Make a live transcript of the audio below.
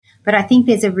But I think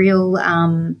there's a real,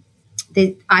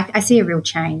 I see a real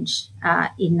change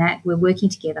in that we're working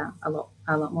together a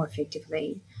lot more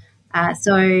effectively.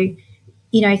 So,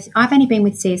 I've only been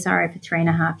with CSIRO for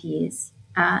 3.5 years,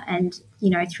 and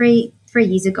 3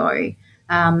 years ago,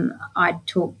 I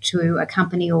talked to a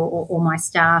company or my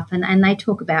staff, and they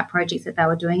talk about projects that they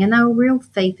were doing, and they were real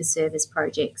fee-for-service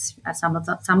projects. Some of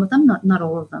them, not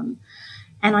all of them.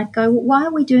 And I'd go, well, why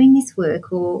are we doing this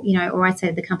work? Or I'd say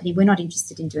to the company, we're not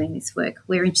interested in doing this work.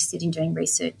 We're interested in doing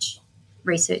research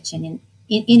and in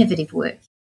innovative work.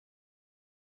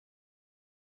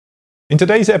 In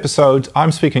today's episode,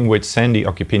 I'm speaking with Sandy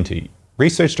Occhipinti,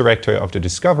 Research Director of the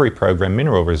Discovery Program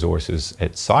Mineral Resources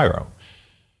at CSIRO.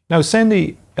 Now,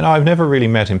 Sandy and I have never really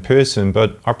met in person,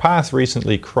 but our paths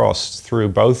recently crossed through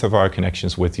both of our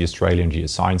connections with the Australian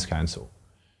Geoscience Council.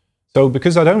 So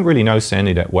because I don't really know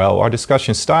Sandy that well, our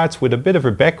discussion starts with a bit of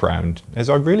her background, as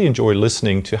I really enjoy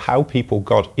listening to how people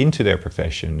got into their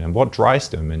profession and what drives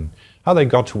them and how they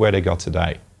got to where they got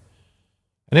today.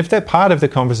 And if that part of the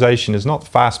conversation is not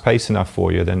fast-paced enough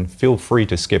for you, then feel free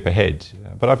to skip ahead.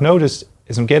 But I've noticed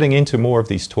as I'm getting into more of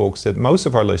these talks that most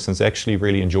of our listeners actually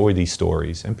really enjoy these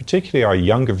stories, and particularly our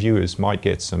younger viewers might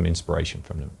get some inspiration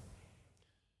from them.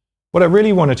 What I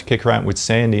really wanted to kick around with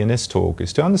Sandy in this talk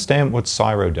is to understand what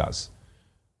CSIRO does.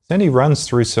 Sandy runs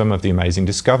through some of the amazing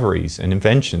discoveries and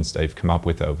inventions they've come up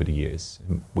with over the years.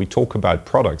 And we talk about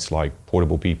products like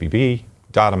portable BBB,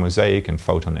 data mosaic, and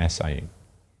photon assaying.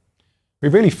 We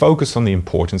really focus on the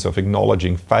importance of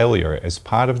acknowledging failure as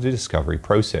part of the discovery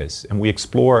process, and we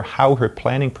explore how her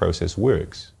planning process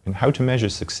works and how to measure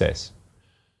success.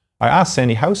 I asked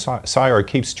Sandy how CSIRO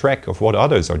keeps track of what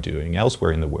others are doing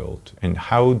elsewhere in the world and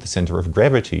how the centre of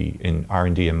gravity in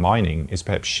R&D and mining is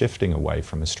perhaps shifting away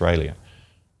from Australia,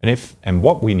 and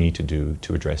what we need to do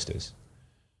to address this.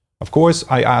 Of course,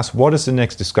 I asked what is the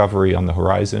next discovery on the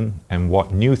horizon and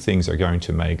what new things are going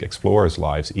to make explorers'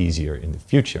 lives easier in the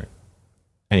future.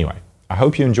 Anyway, I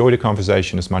hope you enjoyed the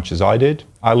conversation as much as I did.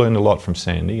 I learned a lot from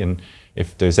Sandy, and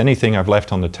if there's anything I've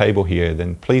left on the table here,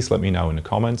 then please let me know in the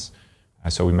comments,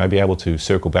 so we may be able to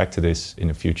circle back to this in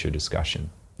a future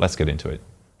discussion. Let's get into it.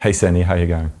 Hey Sandy, how are you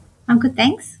going? I'm good,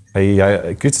 thanks. Hey,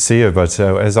 good to see you, but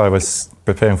as I was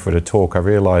preparing for the talk, I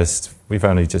realised we've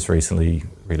only just recently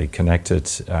really connected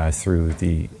through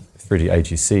the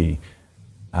AGC.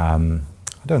 I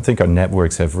don't think our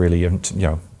networks have really,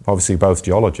 obviously both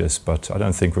geologists, but I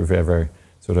don't think we've ever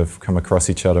sort of come across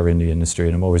each other in the industry,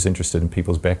 and I'm always interested in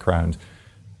people's background.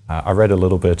 I read a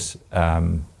little bit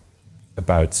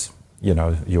about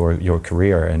your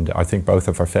career, and I think both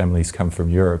of our families come from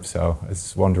Europe, so I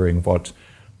was wondering what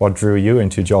drew you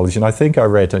into geology. And I think I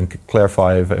read, and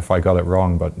clarify if I got it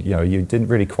wrong, but you didn't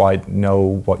really quite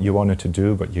know what you wanted to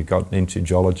do, but you got into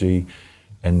geology,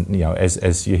 and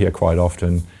as you hear quite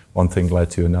often, one thing led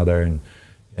to another and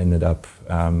ended up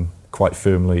quite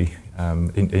firmly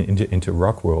into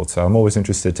rock world. So I'm always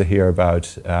interested to hear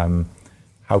about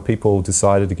how people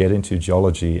decided to get into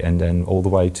geology and then all the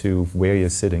way to where you're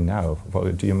sitting now.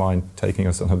 Do you mind taking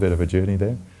us on a bit of a journey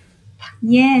there?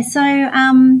 Yeah,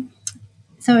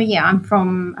 I'm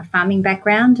from a farming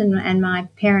background, and my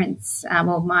parents,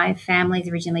 my family's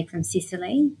originally from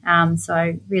Sicily,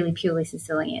 so really purely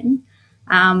Sicilian.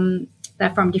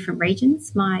 They're from different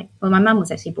regions. My mum was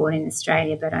actually born in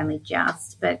Australia, but only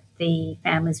just. But the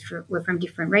families were from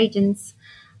different regions,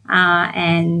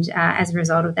 and as a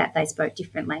result of that, they spoke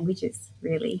different languages,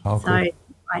 really. Oh, cool. So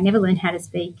I never learned how to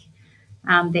speak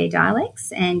their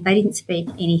dialects, and they didn't speak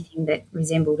anything that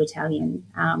resembled Italian.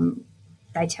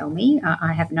 They tell me.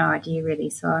 I have no idea,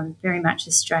 really. So I'm very much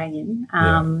Australian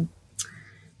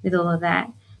with all of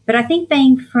that. But I think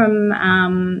being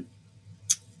from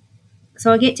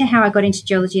so I'll get to how I got into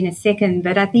geology in a second,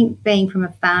 but I think being from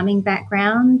a farming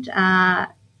background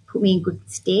put me in good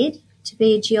stead to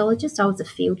be a geologist. I was a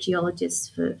field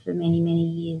geologist for many, many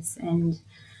years, and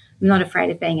I'm not afraid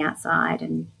of being outside,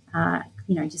 and, I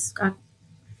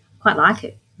quite like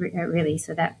it, really.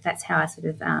 So that's how I sort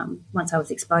of, once I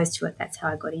was exposed to it, that's how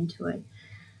I got into it.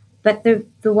 But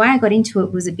the way I got into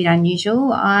it was a bit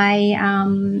unusual.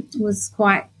 I was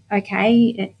quite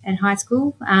okay at high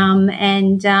school,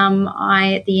 and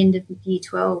I, at the end of year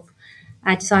 12,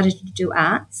 I decided to do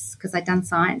arts because I'd done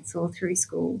science all through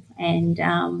school, and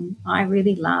I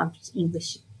really loved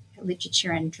English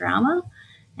literature and drama,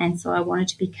 and so I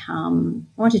wanted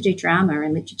to do drama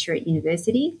and literature at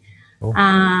university. Oh.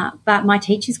 But my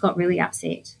teachers got really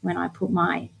upset when I put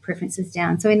my preferences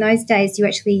down. So in those days, you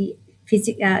actually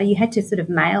you had to sort of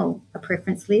mail a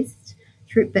preference list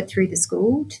through the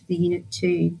school to the unit,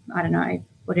 to, I don't know,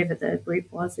 whatever the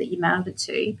group was that you mailed it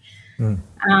to.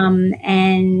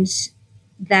 And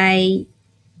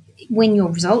when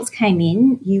your results came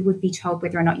in, you would be told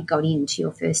whether or not you got into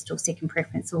your first or second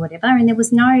preference or whatever, and there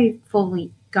was no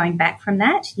fully going back from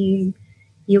that. You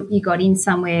got in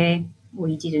somewhere or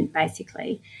you didn't,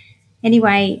 basically.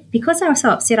 Anyway, because I was so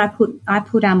upset, I put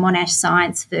Monash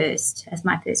Science first as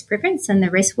my first preference, and the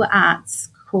rest were arts,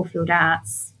 Caulfield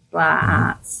Arts, blah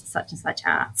arts, such and such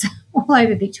arts, all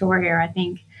over Victoria, I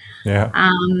think. Yeah.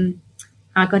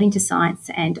 I got into science,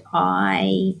 and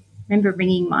I remember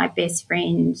ringing my best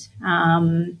friend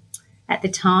at the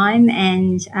time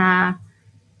and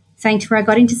saying to her I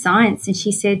got into science, and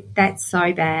she said, "That's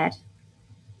so bad."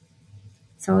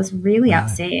 So I was really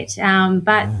upset.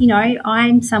 But, you know,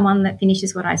 I'm someone that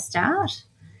finishes what I start.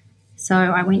 So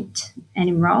I went and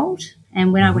enrolled,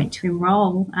 and when I went to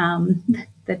enroll,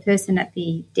 the person at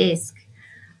the desk,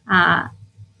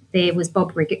 there was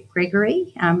Bob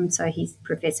Gregory. So he's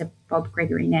Professor Bob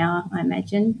Gregory now, I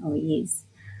imagine, or he is.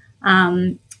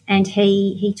 And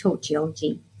he taught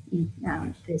geology,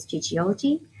 first year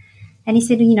geology. And he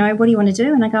said, you know, what do you want to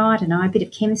do? And I go, I don't know, a bit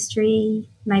of chemistry.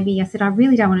 Maybe I said, I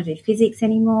really don't want to do physics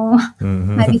anymore.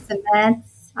 Maybe some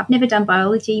maths. I've never done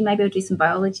biology. Maybe I'll do some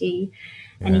biology.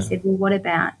 Yeah. And he said, well, what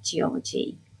about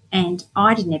geology? And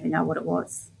I didn't even know what it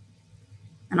was.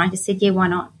 And I just said, yeah, why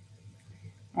not?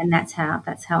 And that's how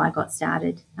I got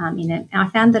started in it. And I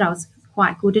found that I was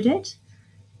quite good at it.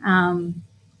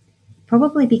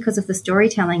 Probably because of the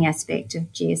storytelling aspect of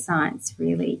geoscience,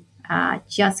 really.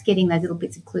 Just getting those little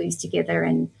bits of clues together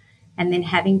and then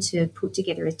having to put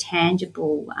together a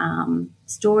tangible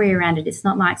story around it. It's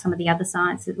not like some of the other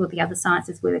sciences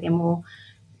where they're more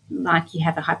like you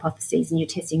have a hypothesis and you're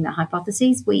testing the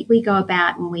hypotheses. We go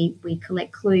about and we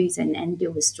collect clues and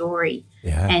build a story.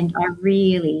 Yeah. And I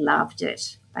really loved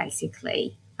it,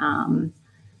 basically. So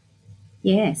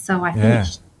I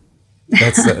finished.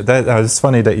 It's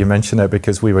funny that you mentioned that,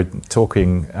 because we were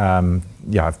talking.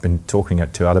 I've been talking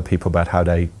to other people about how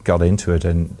they got into it,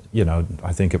 and you know,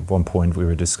 I think at one point we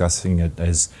were discussing it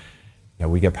as, you know,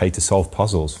 we get paid to solve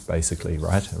puzzles, basically,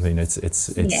 right? I mean, it's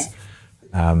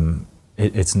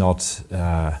not.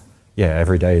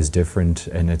 Every day is different,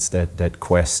 and it's that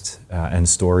quest and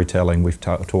storytelling we've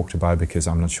talked about, because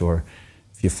I'm not sure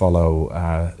you follow,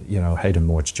 Hayden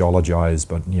Moore's Geologize,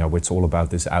 but, you know, it's all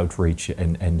about this outreach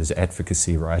and this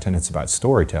advocacy, right? And it's about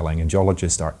storytelling, and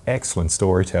geologists are excellent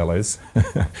storytellers.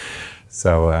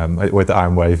 So with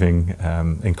arm waving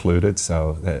included,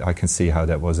 so I can see how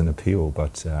that was an appeal.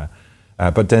 But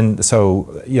then,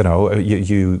 so, you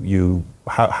know,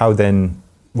 how then,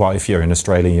 well, if you're in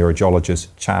Australia and you're a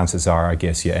geologist, chances are, I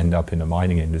guess, you end up in the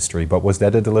mining industry. But was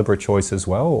that a deliberate choice as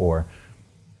well, or?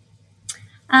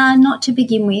 Not to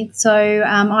begin with. So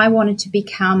I wanted to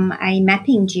become a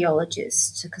mapping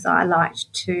geologist because I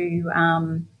liked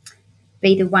to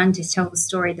be the one to tell the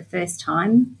story the first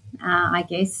time. I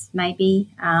guess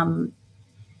maybe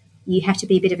you have to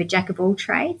be a bit of a jack of all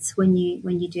trades when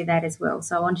you do that as well.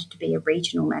 So I wanted to be a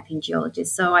regional mapping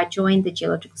geologist. So I joined the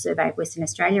Geological Survey of Western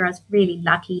Australia. I was really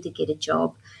lucky to get a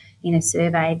job in a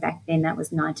survey back then. That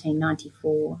was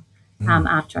 1994,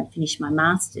 after I finished my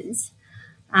master's.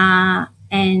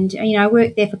 And, you know, I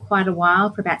worked there for quite a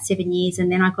while, for about 7 years, and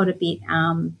then I got a bit,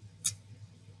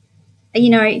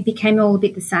 it became all a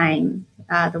bit the same,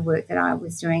 the work that I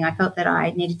was doing. I felt that I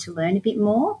needed to learn a bit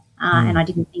more, and I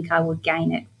didn't think I would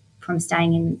gain it from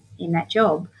staying in that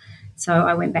job. So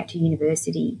I went back to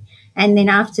university. And then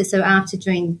after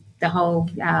doing the whole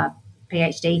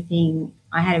PhD thing,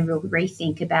 I had a real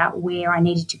rethink about where I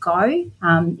needed to go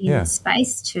in this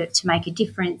space to make a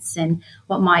difference and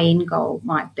what my end goal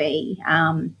might be.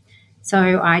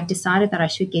 So I decided that I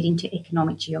should get into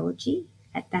economic geology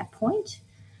at that point,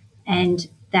 and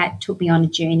that took me on a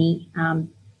journey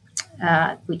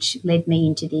which led me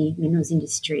into the minerals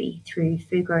industry through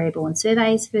Fugro Airborne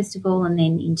Surveys, first of all, and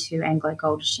then into Anglo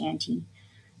Gold Ashanti.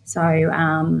 So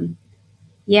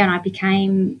and I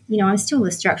became, you know, I'm still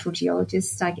a structural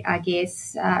geologist, I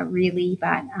guess, really,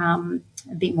 but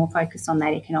a bit more focused on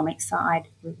that economic side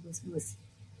was,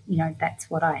 you know, that's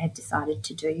what I had decided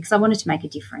to do because I wanted to make a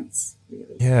difference,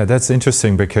 really. Yeah, that's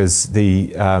interesting because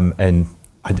we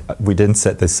didn't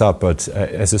set this up, but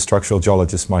as a structural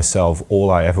geologist myself,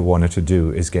 all I ever wanted to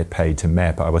do is get paid to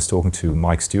map. I was talking to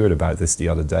Mike Stewart about this the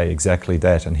other day, exactly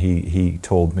that, and he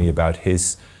told me about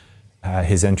his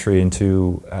entry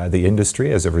into the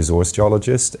industry as a resource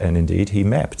geologist, and indeed he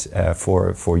mapped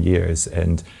for years.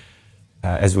 And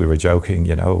as we were joking,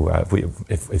 you know,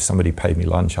 if somebody paid me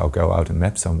lunch, I'll go out and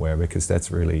map somewhere because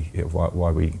that's really why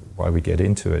we get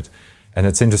into it. And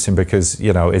it's interesting because,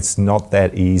 you know, it's not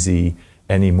that easy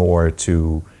anymore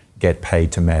to get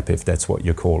paid to map, if that's what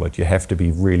you call it. You have to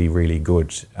be really, really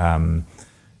good.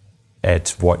 at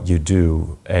what you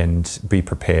do and be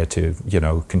prepared to,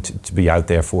 to be out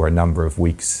there for a number of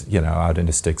weeks, out in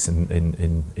the sticks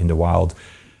in the wild.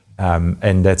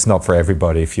 And that's not for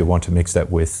everybody if you want to mix that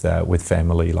with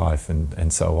family life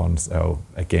and so on. So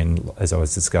again, as I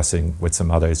was discussing with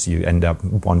some others, you end up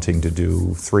wanting to do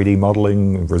 3D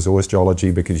modeling, resource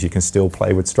geology, because you can still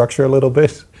play with structure a little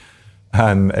bit.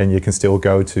 And you can still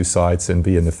go to sites and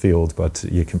be in the field, but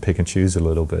you can pick and choose a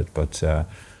little bit. But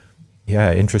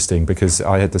interesting, because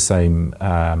I had the same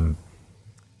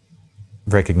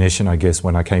recognition, I guess,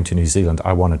 when I came to New Zealand.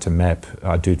 I wanted to map.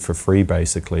 I do it for free,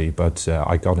 basically, but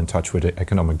I got in touch with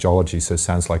economic geology, so it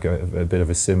sounds like a bit of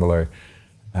a similar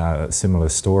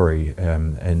story.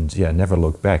 Never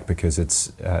look back, because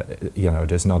it's,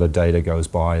 there's not a day that goes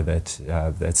by that's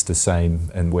the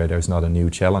same, and where there's not a new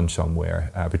challenge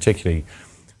somewhere, particularly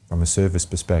from a service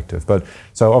perspective. But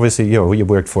so obviously, you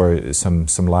worked for some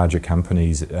larger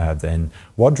companies then.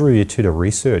 What drew you to the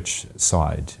research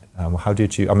side? How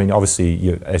did you,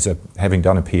 obviously, having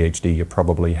done a PhD, you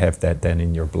probably have that then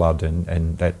in your blood,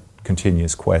 and that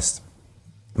continuous quest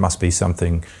must be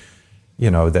something,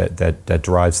 that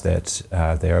drives that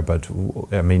there. But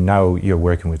now you're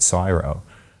working with CSIRO.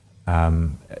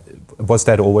 Was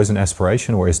that always an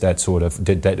aspiration, or is that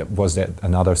was that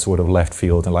another sort of left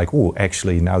field, and like, oh,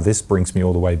 actually now this brings me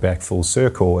all the way back full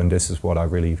circle, and this is what I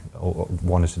really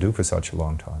wanted to do for such a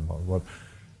long time? Or what?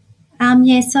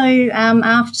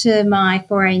 After my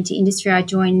foray into industry, I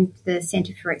joined the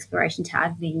Centre for Exploration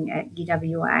Targeting at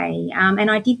UWA, and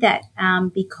I did that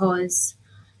because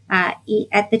at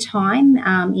the time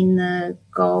in the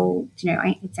gold,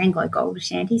 it's Anglo Gold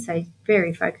Ashanti, so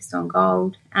very focused on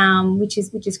gold, which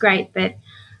is great. But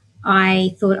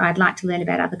I thought I'd like to learn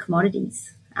about other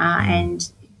commodities, and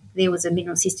there was a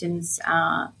mineral systems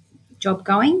job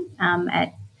going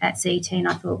at CET, and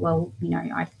I thought, well,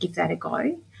 I'd give that a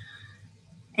go.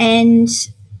 And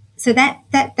so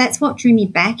that's what drew me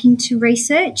back into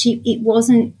research. It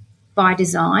wasn't by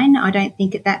design, I don't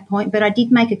think, at that point, but I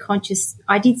did make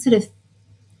I did sort of,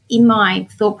 in my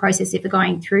thought process of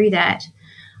going through that,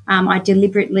 I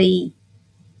deliberately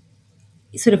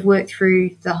sort of worked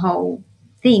through the whole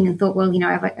thing and thought, well,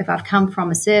 if I've come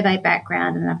from a survey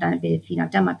background and I've done a bit of, I've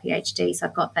done my PhD, so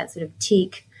I've got that sort of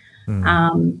tick,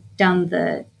 done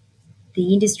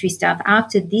the industry stuff.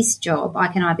 After this job, I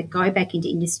can either go back into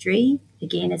industry,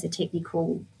 again, as a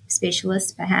technical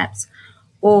specialist perhaps,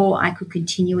 or I could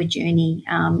continue a journey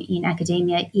in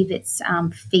academia if it's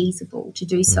feasible to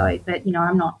do so. But, I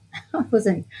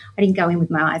didn't go in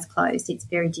with my eyes closed. It's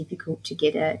very difficult to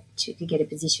get a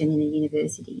position in a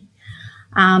university.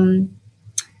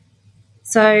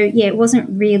 It wasn't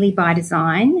really by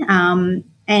design.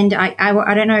 And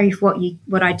I don't know if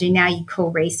what I do now you call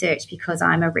research, because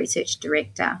I'm a research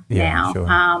director now. Sure.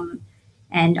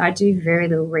 And I do very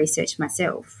little research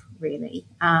myself, really.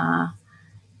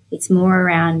 It's more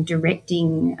around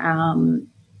directing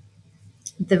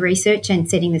the research and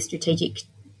setting the strategic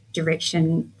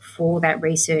direction for that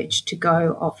research to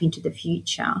go off into the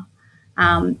future.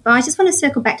 But I just want to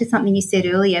circle back to something you said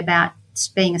earlier about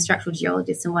being a structural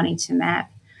geologist and wanting to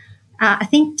map. I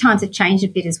think times have changed a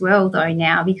bit as well, though,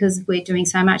 now, because we're doing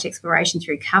so much exploration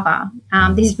through cover.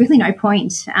 There's really no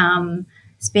point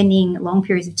spending long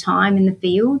periods of time in the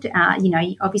field.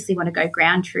 You obviously want to go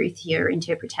ground truth, your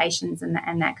interpretations and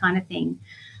that kind of thing.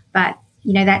 But,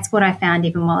 that's what I found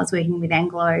even while I was working with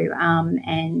Anglo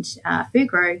and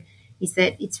Fugro, is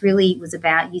that it's really was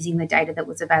about using the data that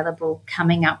was available,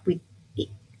 coming up with,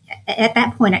 at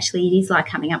that point, actually, it is like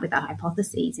coming up with a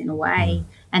hypothesis in a way,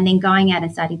 and then going out and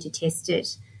starting to test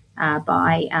it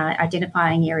by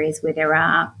identifying areas where there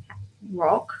are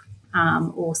rock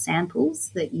or samples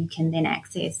that you can then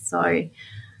access. So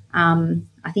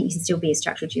I think you can still be a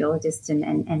structural geologist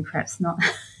and perhaps not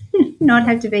not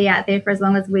have to be out there for as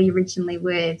long as we originally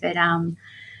were. But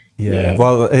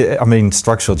well,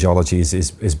 structural geology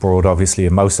is broad, obviously,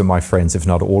 and most of my friends, if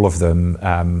not all of them,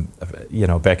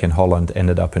 back in Holland,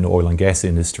 ended up in the oil and gas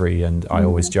industry. And I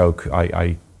always joke,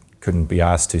 I couldn't be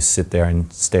asked to sit there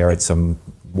and stare at some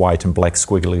white and black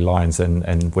squiggly lines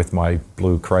and with my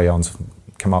blue crayons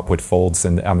come up with folds.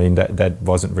 And that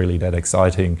wasn't really that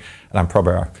exciting. And I'm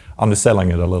probably underselling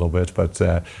it a little bit, but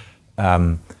the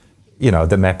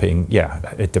mapping,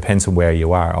 it depends on where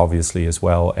you are, obviously, as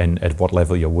well, and at what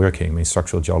level you're working.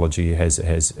 Structural geology has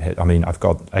I've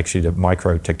got actually the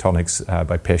microtectonics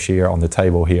by Peschier on the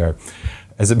table here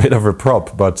as a bit of a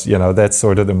prop, but, that's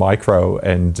sort of the micro,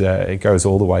 and it goes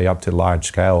all the way up to large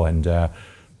scale. And,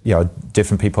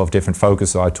 different people have different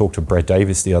focus. So I talked to Brett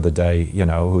Davis the other day,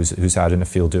 who's out in the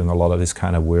field doing a lot of this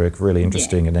kind of work, really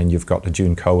interesting. Yeah. And then you've got the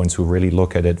June Cohens who really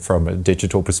look at it from a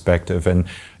digital perspective. And,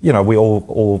 we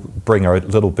all bring our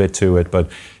little bit to it, but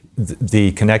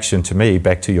the connection to me,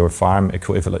 back to your farm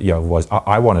equivalent, was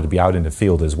I wanted to be out in the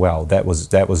field as well. That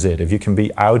was it. If you can be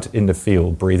out in the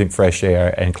field, breathing fresh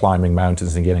air and climbing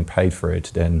mountains and getting paid for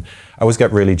it, then I always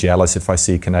get really jealous if I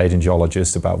see Canadian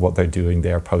geologists about what they're doing.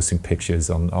 They're posting pictures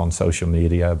on social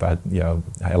media about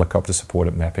helicopter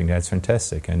supported mapping. That's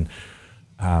fantastic. And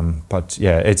but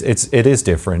yeah, it is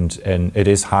different, and it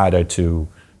is harder to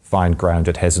find ground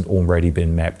that hasn't already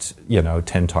been mapped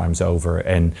 10 times over.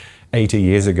 And 80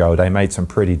 years ago, they made some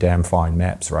pretty damn fine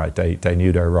maps, right? They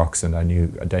knew their rocks, and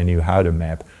they knew how to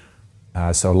map.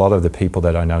 So a lot of the people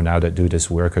that I know now that do this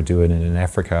work are doing it in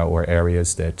Africa or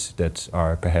areas that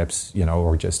are perhaps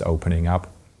or just opening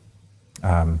up.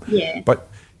 But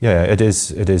yeah, it is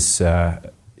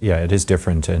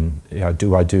different. And I'd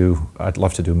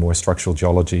love to do more structural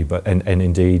geology, but and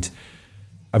indeed.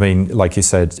 I mean, like you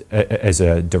said, as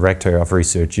a director of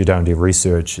research, you don't do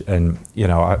research, and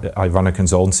I run a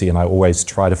consultancy, and I always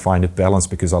try to find a balance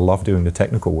because I love doing the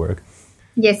technical work.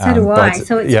 Yes, so do I.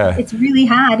 So it's really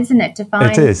hard, isn't it, to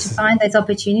find those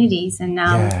opportunities? And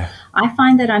I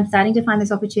find that I'm starting to find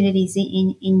those opportunities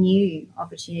in new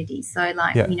opportunities. So,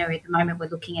 at the moment, we're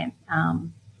looking at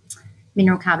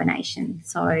mineral carbonation.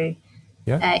 So,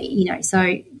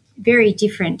 so very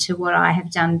different to what I have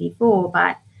done before,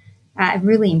 but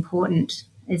really important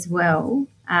as well.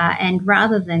 And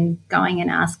rather than going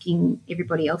and asking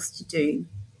everybody else to do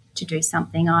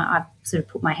something, I've sort of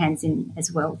put my hands in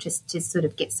as well, just to sort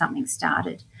of get something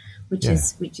started, which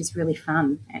is really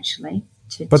fun actually.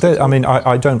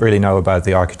 I don't really know about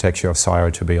the architecture of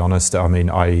CSIRO, to be honest. I mean,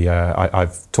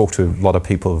 I've talked to a lot of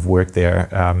people who've worked there,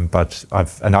 but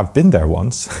I've been there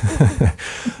once.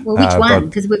 Well, which one?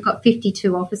 Because we've got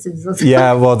 52 offices. Or something.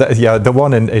 Yeah, well, the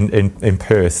one in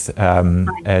Perth,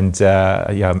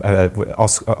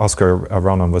 Oscar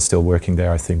Ronan was still working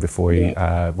there, I think, before he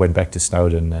went back to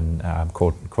Snowdon, and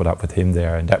caught up with him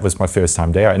there, and that was my first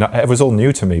time there, and it was all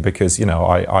new to me because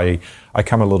I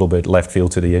come a little bit left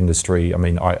field to the industry. I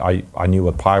mean, I knew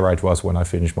what pyrite was when I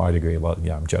finished my degree. Well,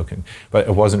 yeah, I'm joking, but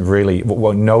it wasn't really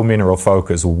no mineral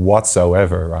focus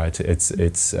whatsoever, right? It's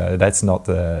that's not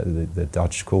the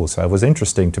Dutch school. So it was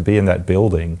interesting to be in that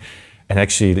building and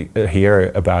actually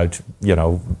hear about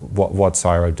what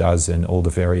CSIRO does and all the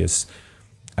various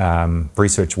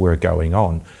research work going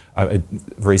on.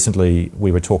 Recently,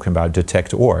 we were talking about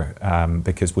Detect Ore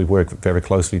because we work very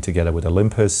closely together with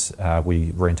Olympus.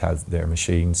 We rent out their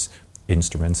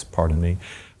instruments,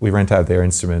 We rent out their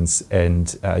instruments, and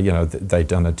they'd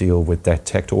done a deal with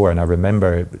Detect Ore. And I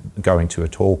remember going to a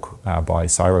talk by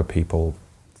CSIRO people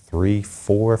 3,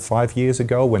 4, 5 years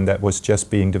ago when that was just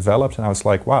being developed, and I was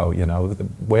like, wow,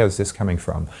 where is this coming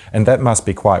from? And that must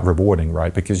be quite rewarding,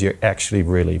 right? Because you're actually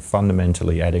really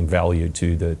fundamentally adding value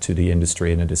to the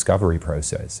industry in a discovery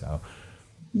process. So.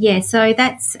 Yeah, so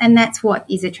that's what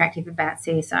is attractive about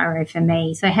CSIRO for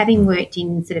me. So having worked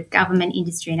in sort of government,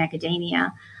 industry and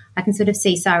academia, I can sort of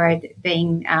see CSIRO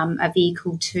being a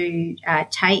vehicle to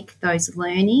take those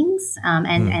learnings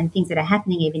and things that are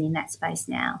happening even in that space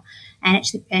now, and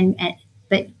actually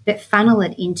but funnel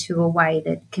it into a way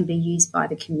that can be used by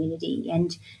the community.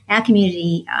 And our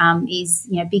community is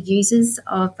big users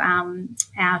of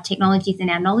our technologies and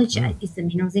our knowledge is the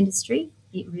minerals industry.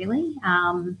 It really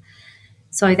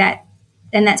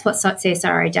that's what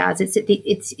CSIRO does.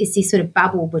 It's this sort of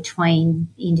bubble between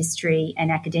industry and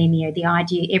academia. The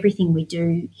idea, everything we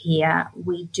do here,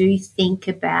 we do think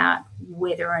about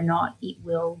whether or not it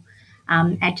will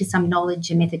add to some knowledge,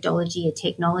 a methodology, a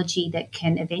technology that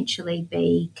can eventually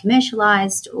be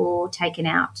commercialised or taken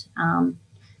out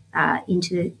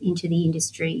into the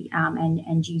industry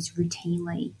and used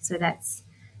routinely. So that's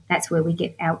where we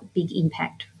get our big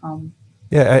impact from.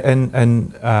 Yeah,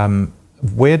 and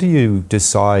where do you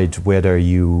decide where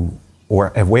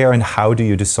and how do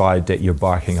you decide that you're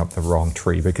barking up the wrong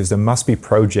tree? Because there must be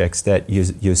projects that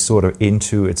you're sort of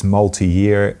into, it's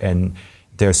multi-year, and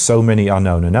there's so many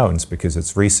unknown unknowns because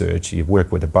it's research. You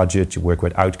work with a budget, you work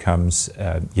with outcomes.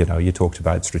 You talked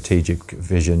about strategic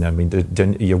vision. I mean,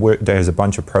 there's a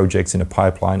bunch of projects in a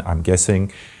pipeline, I'm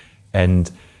guessing,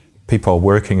 and people are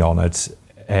working on it.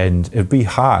 And it'd be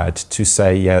hard to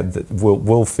say,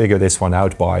 we'll figure this one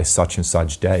out by such and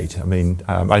such date. I mean,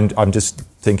 I'm just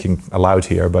thinking aloud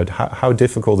here, but how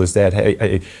difficult is that?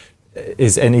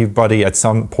 Is anybody at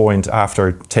some point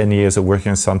after 10 years of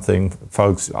working on something,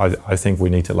 folks, I think we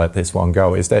need to let this one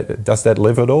go? Does that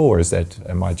live at all, or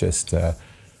am I just...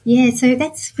 Yeah, so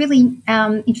that's really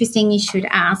interesting you should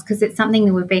ask, because it's something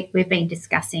that we've been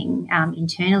discussing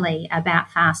internally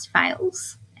about fast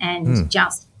fails and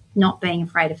just not being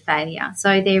afraid of failure.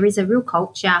 So there is a real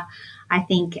culture, I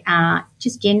think,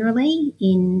 just generally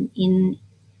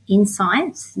in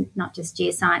science, not just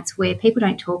geoscience, where people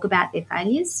don't talk about their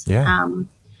failures. Yeah.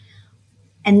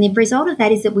 And the result of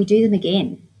that is that we do them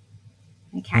again.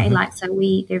 Okay, so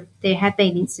there have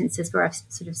been instances where I've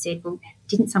sort of said, well,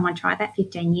 didn't someone try that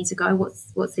 15 years ago?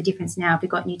 What's the difference now? Have we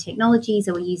got new technologies?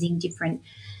 Are we using different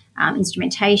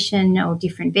instrumentation or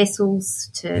different vessels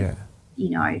to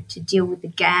to deal with the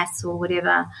gas or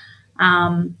whatever?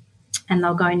 And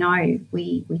they'll go, no,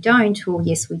 we don't, or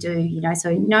yes, we do.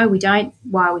 So no, we don't.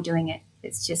 Why are we doing it?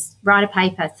 It's just write a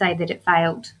paper, say that it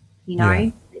failed.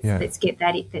 Let's get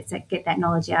that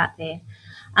knowledge out there.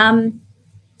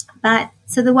 But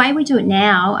so the way we do it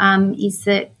now is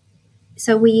that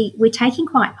we're taking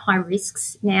quite high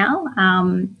risks now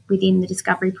within the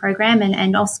discovery program,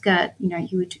 and Oscar,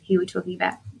 you were talking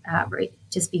about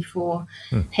just before.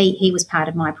 He was part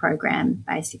of my program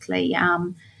basically.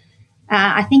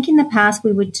 I think in the past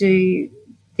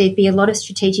there'd be a lot of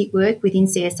strategic work within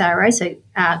CSIRO, so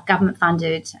government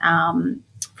funded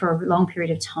for a long period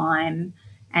of time,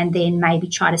 and then maybe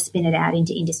try to spin it out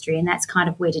into industry. And that's kind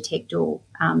of where Detector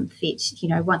fit.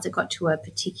 Once it got to a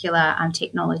particular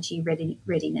technology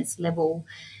readiness level,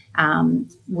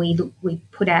 we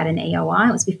put out an EOI.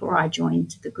 It was before I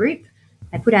joined the group.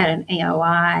 They put out an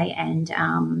EOI, and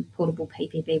portable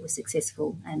PPB was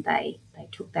successful, and they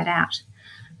took that out.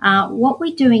 What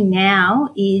we're doing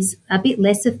now is a bit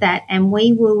less of that, and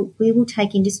we will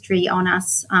take industry on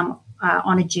us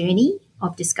on a journey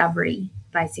of discovery,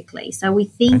 basically. So we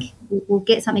think we'll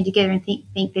get something together and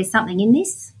think there's something in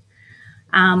this,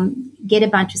 get a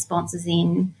bunch of sponsors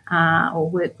in or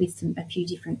work with a few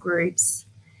different groups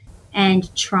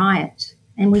and try it.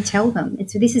 And we tell them,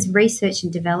 this is research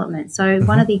and development. So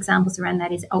one of the examples around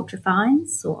that is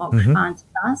ultrafines or ultrafines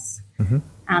plus.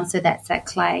 So that's that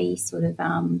clay sort of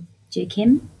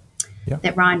geochem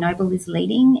that Ryan Noble is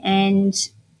leading. And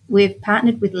we've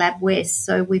partnered with LabWest,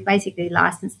 so we've basically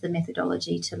licensed the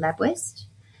methodology to LabWest.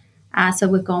 So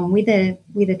we've gone with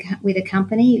a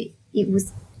company. It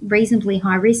was reasonably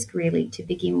high risk, really, to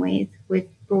begin with. We've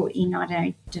brought in,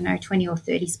 I don't know, 20 or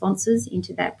 30 sponsors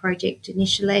into that project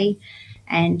initially,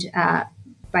 and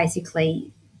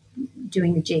basically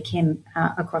doing the geochem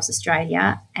across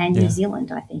Australia and New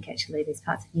Zealand. I think actually there's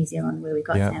parts of New Zealand where we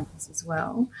got samples as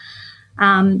well.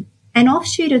 An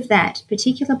offshoot of that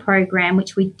particular program,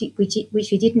 which we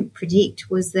didn't predict,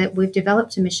 was that we've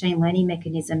developed a machine learning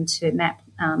mechanism to map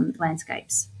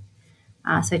landscapes.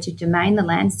 So to domain the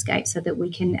landscape so that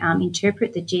we can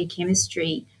interpret the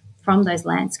geochemistry from those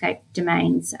landscape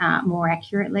domains more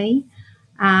accurately.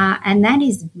 And that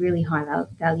is really high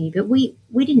value. But we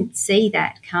didn't see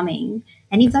that coming.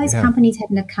 And if those companies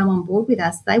hadn't have come on board with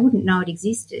us, they wouldn't know it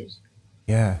existed.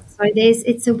 Yeah. So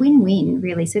it's a win-win,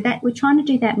 really. So that we're trying to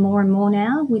do that more and more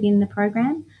now within the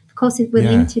program. Of course, we're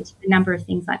limited to the number of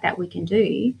things like that we can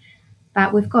do,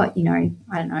 but we've got,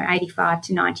 85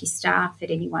 to 90 staff at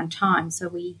any one time. So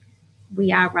we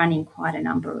are running quite a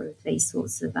number of these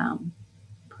sorts of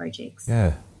projects.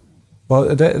 Yeah.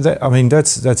 Well,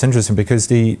 that's interesting, because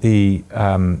the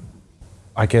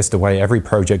I guess the way every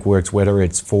project works, whether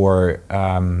it's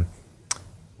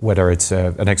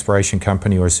an exploration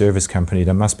company or a service company,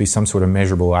 there must be some sort of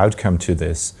measurable outcome to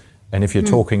this. And if you're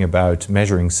talking about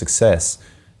measuring success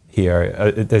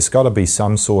here, there's got to be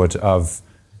some sort of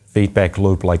feedback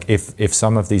loop. Like if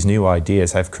some of these new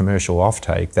ideas have commercial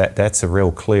offtake, that's a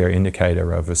real clear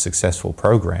indicator of a successful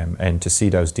program, and to see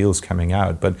those deals coming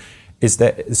out. But is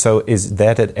that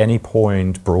at any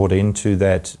point brought into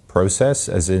that process,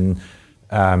 as in,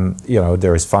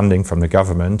 there is funding from the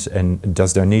government, and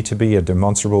does there need to be a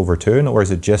demonstrable return, or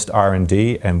is it just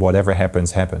R&D and whatever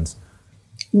happens, happens?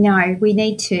 No, we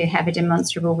need to have a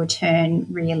demonstrable return,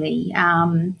 really.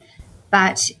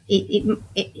 But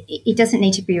it doesn't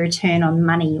need to be a return on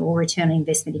money or return on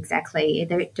investment exactly.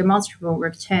 The demonstrable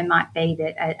return might be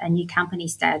that a new company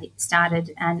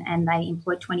started and they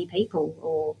employed 20 people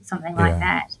or something like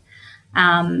that.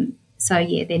 So,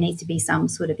 there needs to be some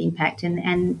sort of impact.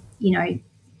 And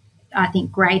I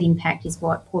think great impact is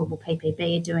what Portable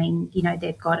PPB are doing.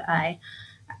 They've got a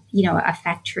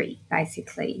factory,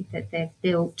 basically, that they've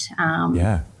built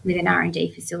with an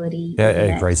R&D facility. Yeah,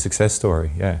 a great success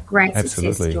story, Great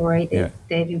success story.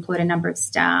 They've employed a number of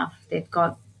staff. They've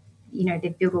got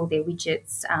they've built all their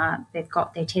widgets. They've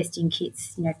got their testing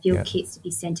kits, field kits to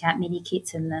be sent out, mini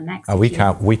kits, and the Max. We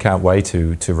can't wait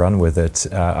to run with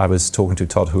it. I was talking to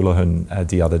Todd Houlihan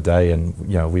the other day, and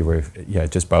we were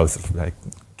just both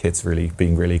kids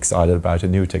being really excited about a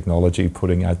new technology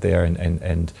putting out there,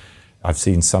 and I've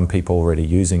seen some people already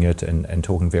using it and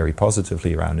talking very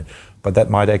positively around it. But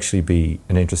that might actually be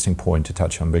an interesting point to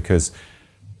touch on, because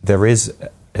there is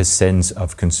a sense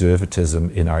of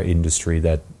conservatism in our industry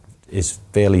that is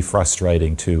fairly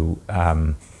frustrating to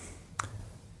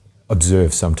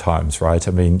observe sometimes, right?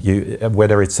 I mean,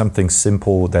 whether it's something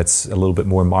simple that's a little bit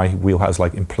more in my wheelhouse,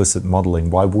 like implicit modeling,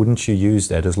 why wouldn't you use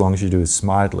that as long as you do it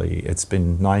smartly? It's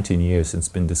been 19 years since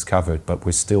it's been discovered, but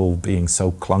we're still being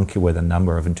so clunky with a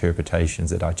number of interpretations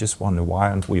that I just wonder, why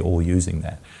aren't we all using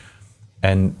that?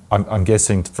 And I'm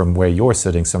guessing from where you're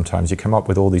sitting, sometimes you come up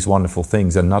with all these wonderful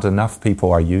things and not enough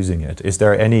people are using it. Is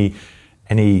there any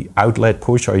outlet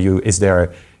push? Is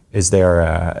there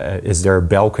a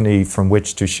balcony from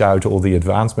which to shout all the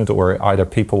advancement, or either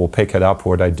people will pick it up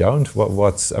or they don't?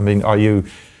 Are you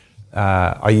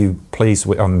pleased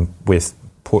with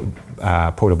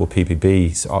portable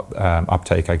PPB's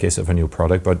uptake, I guess, of a new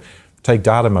product? But take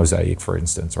data mosaic, for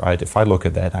instance, right? If I look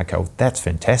at that, I go, that's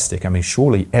fantastic. I mean,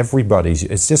 surely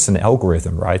it's just an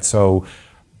algorithm, right? So,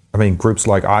 I mean, groups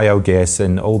like IOGuess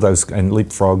and all those, and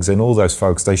Leapfrogs and all those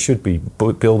folks, they should be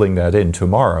building that in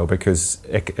tomorrow, because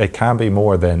it can't be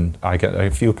more than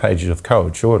a few pages of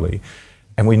code, surely.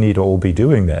 And we need to all be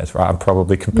doing that, right? I'm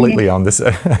probably completely on this.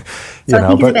 I think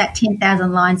it's about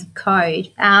 10,000 lines of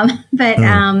code.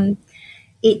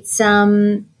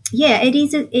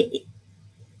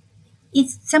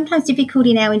 It's sometimes difficult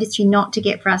in our industry not to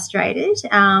get frustrated,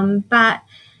 but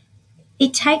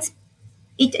it takes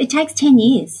 10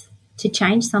 years to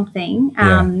change something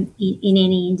in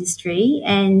any industry,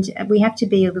 and we have to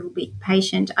be a little bit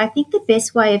patient. I think the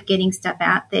best way of getting stuff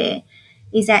out there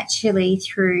is actually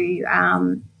through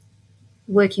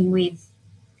working with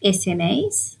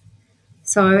SMEs.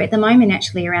 So at the moment,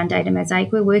 actually, around Data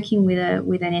Mosaic, we're working with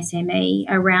an SME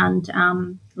around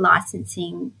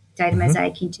licensing Data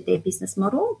Mosaic into their business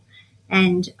model,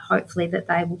 and hopefully that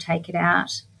they will take it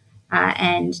out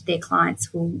and their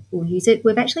clients will use it.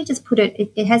 We've actually just put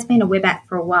it has been a web app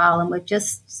for a while, and we've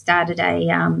just started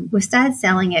we've started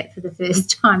selling it for the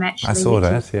first time, actually. I saw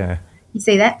that, yeah. You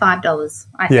see that? $5,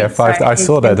 I think. Yeah, $5. So I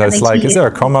saw that. I was like, is there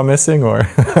a comma missing, or?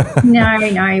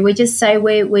 No. We're just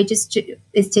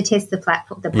is to test the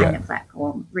platform, the payment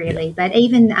platform, really. Yeah. But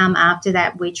even after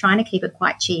that, we're trying to keep it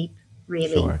quite cheap,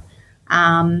 really. Sure.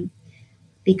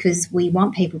 Because we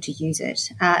want people to use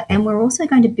it. And we're also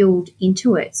going to build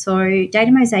into it. So Data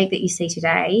Mosaic that you see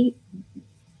today,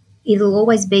 it'll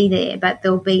always be there, but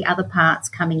there'll be other parts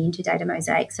coming into Data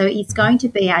Mosaic. So it's going to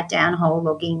be our downhole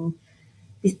logging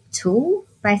tool,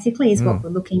 basically, is what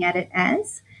we're looking at it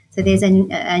as. So there's a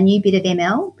new bit of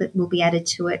ML that will be added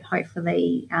to it,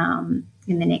 hopefully,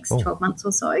 in the next 12 months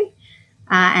or so.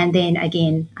 And then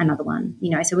again, another one,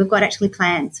 so we've got actually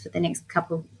plans for the next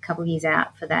couple years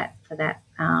out for that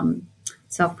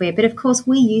software. But of course,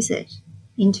 we use it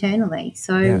internally,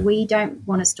 so we don't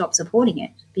want to stop supporting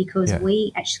it, because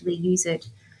we actually use it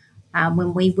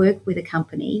when we work with a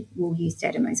company. We'll use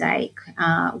Data Mosaic.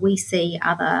 We see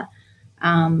other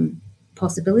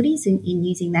possibilities in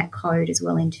using that code as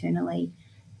well internally.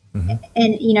 And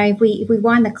if we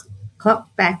wind the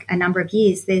clock back a number of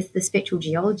years, there's the spectral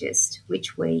geologist,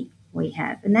 which we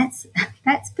have, and that's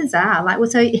bizarre.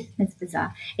 It's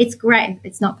bizarre. It's great.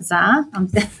 It's not bizarre.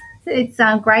 It's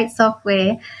great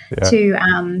software to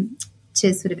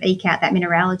sort of eke out that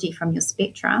mineralogy from your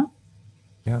spectra.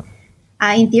 Yeah.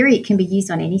 In theory, it can be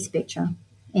used on any spectra,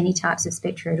 any types of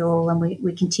spectra at all, and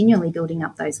we're continually building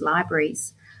up those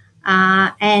libraries.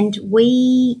 And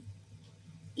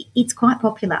it's quite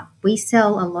popular. We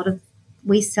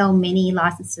sell many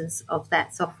licenses of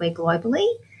that software globally.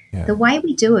 Yeah. The way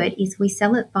we do it is we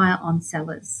sell it via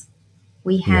on-sellers.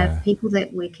 We have people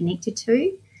that we're connected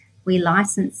to. We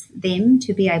license them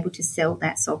to be able to sell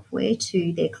that software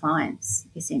to their clients,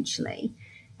 essentially.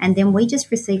 And then we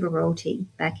just receive a royalty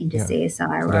back into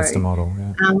CSIRO. So that's the model,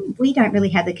 we don't really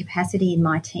have the capacity in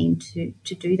my team to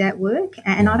do that work.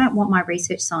 And I don't want my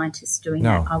research scientists doing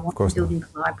that. I want them building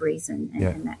libraries and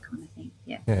that kind of thing.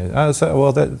 Yeah.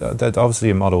 That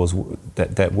obviously a model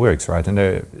that works, right? And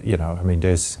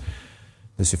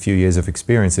there's a few years of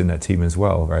experience in that team as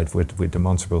well, right, with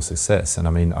demonstrable success. And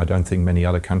I mean, I don't think many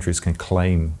other countries can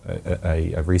claim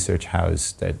a research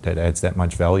house that adds that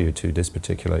much value to this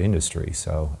particular industry.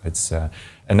 So it's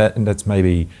and that's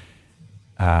maybe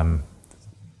another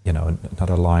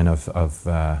line of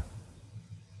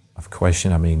of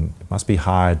question. I mean, it must be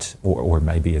hard, or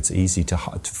maybe it's easy to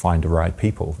find the right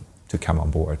people to come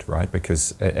on board, right?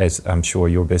 Because as I'm sure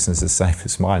your business is same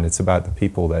as mine, it's about the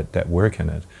people that work in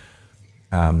it.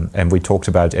 And we talked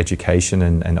about education,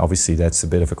 and obviously that's a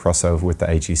bit of a crossover with the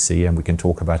AGC, and we can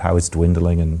talk about how it's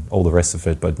dwindling and all the rest of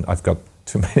it, but I've got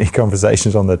too many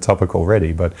conversations on that topic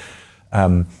already. But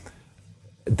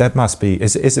that must be,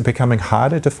 is it becoming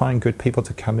harder to find good people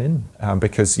to come in?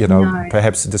 Because, No.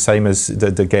 perhaps the same as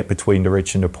the gap between the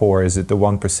rich and the poor, is it the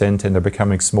 1% and they're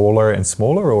becoming smaller and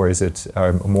smaller, or is it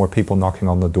more people knocking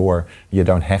on the door? You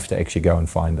don't have to actually go and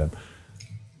find them.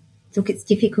 Look, it's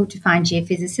difficult to find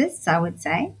geophysicists, I would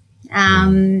say,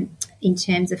 in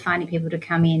terms of finding people to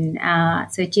come in.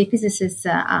 So geophysicists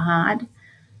are hard.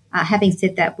 Having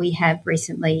said that, we have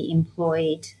recently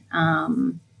employed, I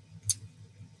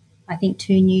think,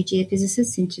 2 new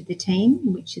geophysicists into the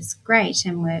team, which is great,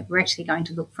 and we're actually going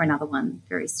to look for another one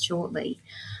very shortly.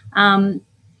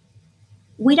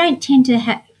 We don't tend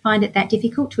to find it that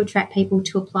difficult to attract people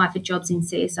to apply for jobs in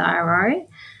CSIRO.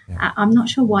 Yeah. I'm not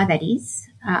sure why that is,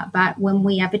 but when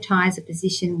we advertise a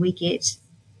position, we get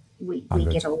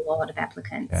a lot of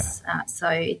applicants. Yeah.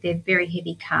 So they're very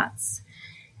heavy cuts.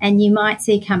 And you might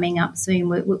see coming up soon,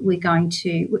 we're going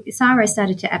to, CSIRO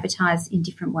started to advertise in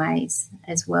different ways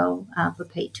as well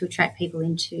to attract people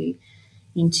into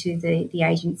the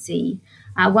agency.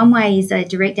 One way is a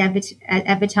direct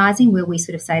advertising, where we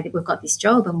sort of say that we've got this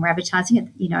job and we're advertising it,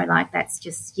 like that's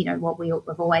just, what we've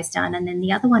always done. And then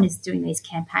the other one is doing these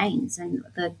campaigns. And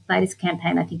the latest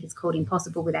campaign, I think, is called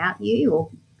Impossible Without You, or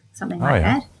something like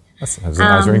that. That's a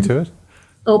nice ring to it.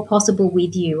 Or Possible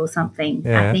With You, or something.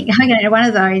 Yeah. I think one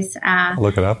of those. I'll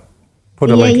look it up. Put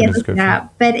a link in the description.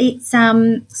 But it's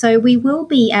so we will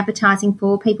be advertising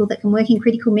for people that can work in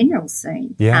critical minerals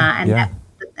soon.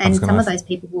 And some of those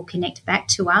people will connect back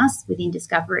to us within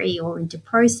discovery or into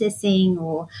processing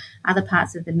or other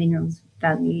parts of the minerals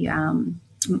value,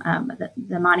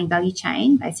 the mining value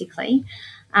chain, basically.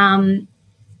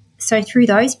 So through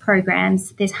those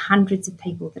programs, there's hundreds of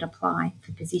people that apply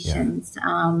for positions,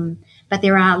 but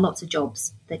there are lots of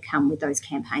jobs that come with those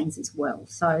campaigns as well.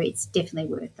 So it's definitely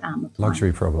worth applying.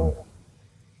 Luxury problem.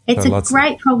 It's a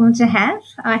great problem to have,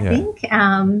 I think.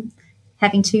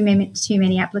 Having too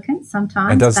many applicants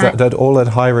sometimes. And does that all that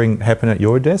hiring happen at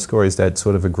your desk, or is that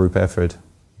sort of a group effort?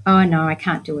 Oh, no, I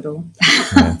can't do it all.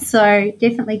 So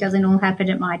definitely doesn't all happen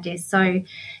at my desk. So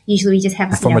usually we just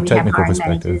have, from a technical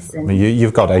perspective. I mean,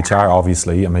 you've got HR,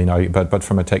 obviously. I mean, but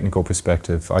from a technical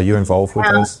perspective, are you involved with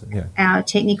those? Yeah. Our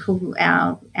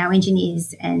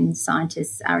engineers and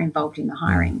scientists are involved in the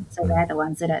hiring. So they're the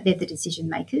ones they're the decision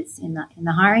makers in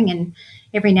the hiring. And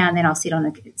every now and then I'll sit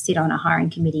on a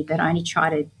hiring committee, but I try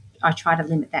to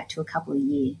limit that to a couple of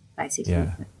years, basically,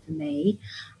 for me.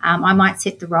 I might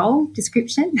set the role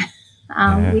description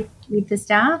with the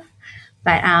staff,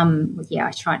 but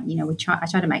I try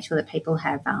to make sure that people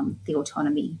have the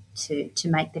autonomy to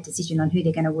make the decision on who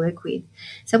they're going to work with.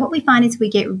 So what we find is we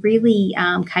get really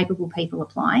capable people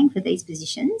applying for these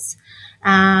positions.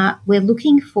 We're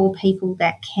looking for people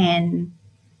that can,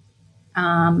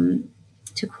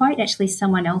 to quote actually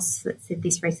someone else that said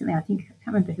this recently, I can't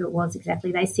remember who it was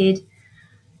exactly. They said,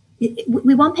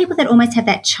 we want people that almost have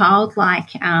that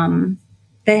childlike,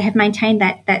 they have maintained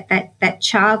that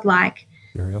childlike,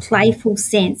 playful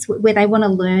sense where they want to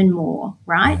learn more,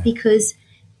 right? Yeah. Because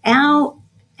our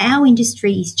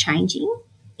industry is changing.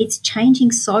 It's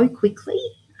changing so quickly,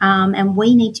 and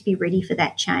we need to be ready for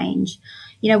that change.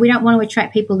 We don't want to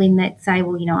attract people in that say,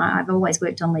 well, I've always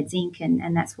worked on lead zinc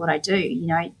and that's what I do.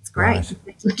 It's great.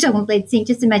 Right. On lead zinc,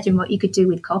 just imagine what you could do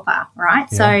with copper, right?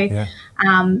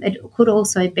 It could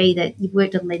also be that you've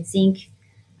worked on lead zinc,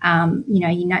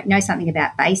 you know something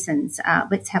about basins.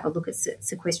 Let's have a look at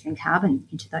sequestering carbon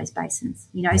into those basins,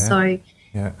 So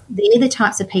they're the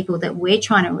types of people that we're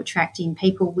trying to attract in,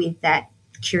 people with that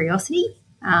curiosity,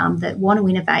 that want to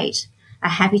innovate, are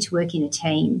happy to work in a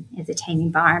team, as a team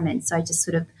environment. So just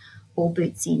sort of all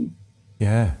boots in.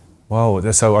 Yeah. Wow.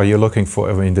 So are you looking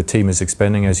for, the team is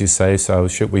expanding, as you say, so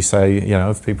should we say,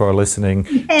 if people are listening,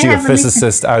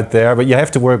 geophysicists out there, but you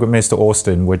have to work with Mr.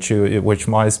 Austin, which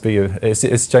might be,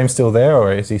 is James still there,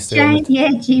 or is he still?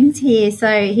 Jim's here.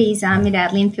 So he's in our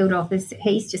Linfield office.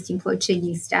 He's just employed 2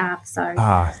 new staff. So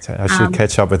I should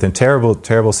catch up with him.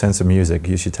 Terrible sense of music.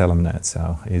 You should tell him that.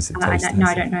 So he's I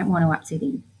don't want to upset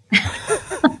him.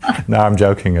 No, I'm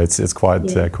joking. It's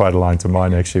quite aligned to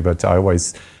mine, actually, but I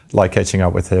always like catching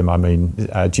up with him. I mean,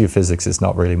 geophysics is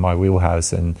not really my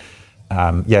wheelhouse, and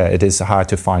it is hard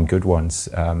to find good ones,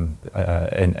 and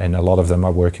a lot of them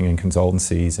are working in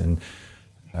consultancies, and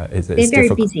It's They're very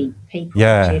difficult. busy people.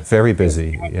 Yeah, Jeff. very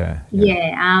busy. And,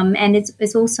 Yeah. and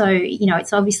it's also,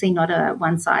 it's obviously not a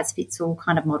one size fits all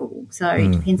kind of model. So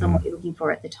it depends on what you're looking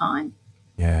for at the time.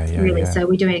 Really. Yeah. So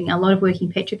we're doing a lot of work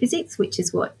in petrophysics, which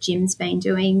is what Jim's been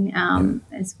doing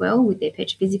as well with their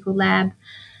petrophysical lab.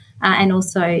 And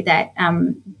also that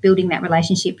building that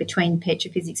relationship between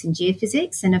petrophysics and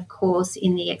geophysics. And, of course,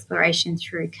 in the exploration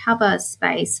through cover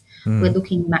space, we're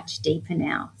looking much deeper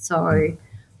now. So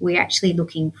we're actually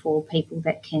looking for people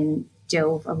that can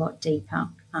delve a lot deeper.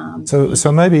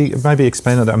 So maybe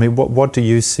explain that. I mean, what do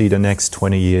you see the next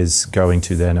 20 years going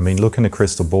to then? I mean, look in the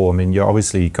crystal ball. I mean, you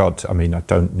obviously got, I mean, I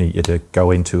don't need you to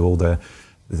go into all the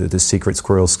secret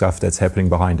squirrel stuff that's happening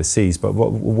behind the scenes, but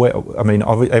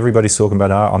everybody's talking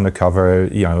about undercover,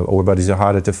 ore bodies are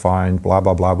harder to find, blah,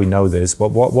 blah, blah. We know this, but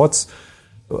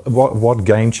what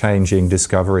game-changing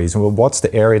discoveries, and what's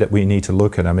the area that we need to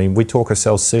look at? I mean, we talk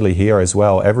ourselves silly here as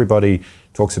well. Everybody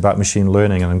talks about machine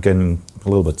learning, and I'm getting a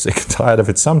little bit sick and tired of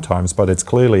it sometimes, but it's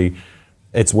clearly,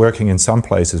 it's working in some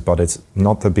places, but it's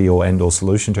not the be-all, end-all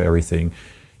solution to everything.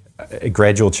 A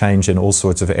gradual change in all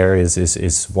sorts of areas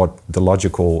is what the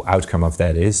logical outcome of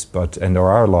that is, and there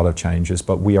are a lot of changes,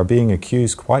 but we are being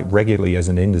accused quite regularly as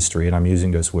an industry, and I'm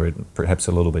using this word perhaps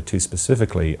a little bit too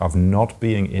specifically, of not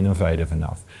being innovative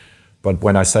enough. But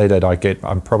when I say that,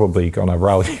 I'm probably going to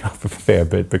rally up a fair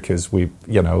bit, because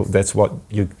that's what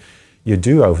you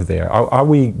do over there. Are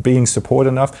we being supported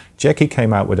enough? Jackie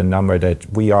came out with a number that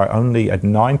we are only at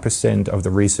 9% of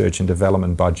the research and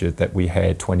development budget that we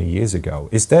had 20 years ago.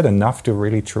 Is that enough to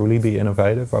really truly be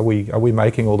innovative? Are we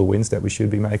making all the wins that we should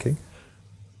be making?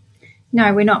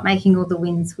 No, we're not making all the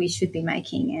wins we should be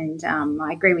making, and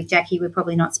I agree with Jackie. We're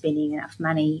probably not spending enough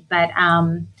money, but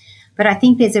I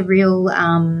think there's a real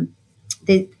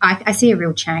I see a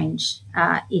real change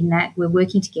in that we're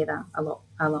working together a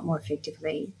lot more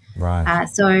effectively. Right.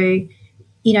 So,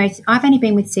 I've only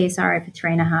been with CSIRO for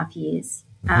 3.5 years.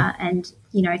 And,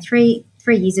 3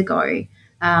 years ago,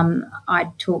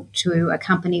 I talked to a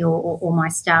company or my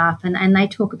staff, and they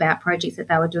talk about projects that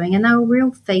they were doing, and they were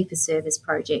real fee-for-service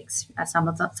projects, some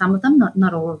of them,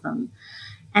 not all of them.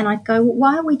 And I'd go, well,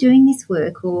 why are we doing this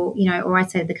work? Or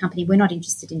I'd say to the company, we're not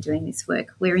interested in doing this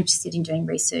work. We're interested in doing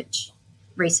research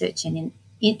and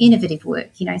innovative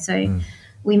work, so...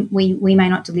 We may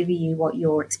not deliver you what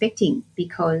you're expecting,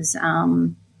 because,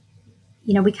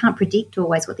 we can't predict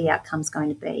always what the outcome's going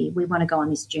to be. We want to go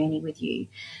on this journey with you.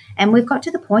 And we've got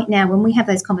to the point now when we have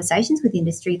those conversations with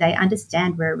industry, they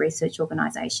understand we're a research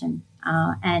organisation,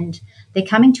 and they're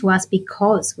coming to us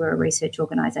because we're a research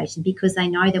organisation, because they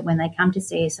know that when they come to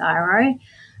CSIRO,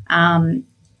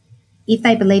 if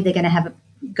they believe they're going to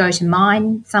go to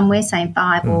mine somewhere, say in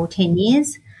 5 or 10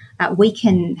 years, we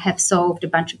can have solved a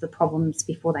bunch of the problems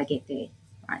before they get there,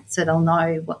 right? So they'll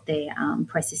know what their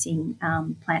processing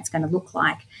plant's going to look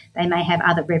like. They may have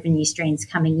other revenue streams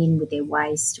coming in with their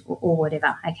waste or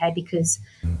whatever, okay, because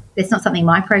that's not something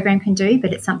my program can do,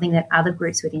 but it's something that other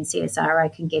groups within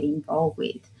CSIRO can get involved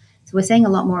with. So we're seeing a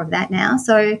lot more of that now.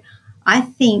 So I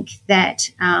think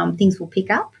that things will pick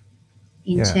up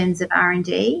in terms of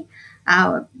R&D.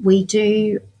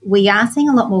 We are seeing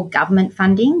a lot more government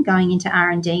funding going into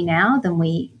R&D now than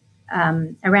we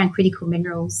around critical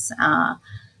minerals,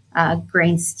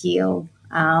 green steel,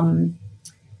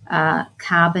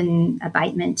 carbon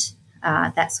abatement,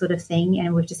 that sort of thing.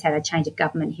 And we've just had a change of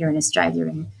government here in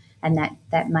Australia, and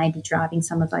that may be driving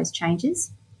some of those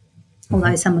changes,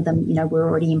 although some of them, were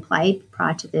already in play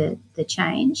prior to the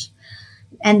change.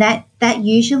 And that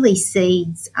usually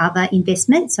seeds other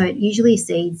investment. So it usually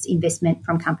seeds investment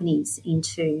from companies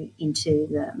into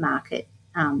the market,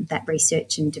 that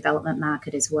research and development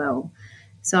market as well.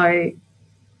 So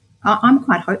I'm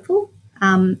quite hopeful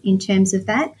in terms of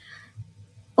that.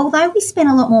 Although we spent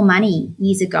a lot more money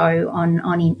years ago on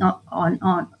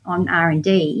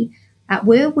R&D,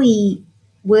 were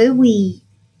we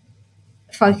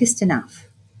focused enough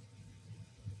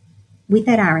with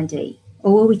that R&D?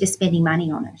 Or were we just spending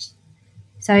money on it?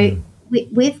 So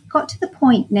we've got to the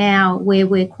point now where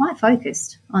we're quite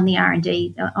focused on the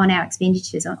R&D, on our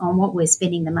expenditures, on what we're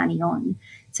spending the money on.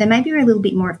 So maybe we're a little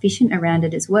bit more efficient around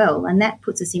it as well, and that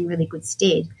puts us in really good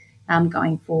stead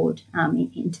going forward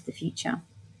into the future.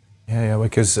 Yeah,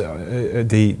 because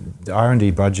the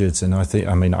R&D budgets, and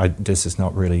this is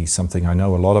not really something I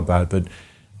know a lot about, but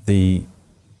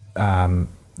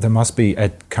there must be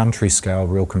at country scale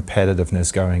real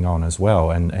competitiveness going on as well,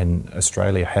 and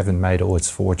Australia haven't made all its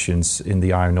fortunes in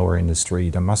the iron ore industry.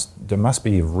 There must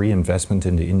be a reinvestment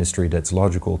in the industry that's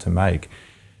logical to make,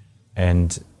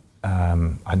 and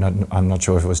I'm not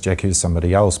sure if it was Jackie or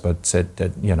somebody else, but said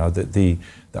that the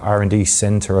R&D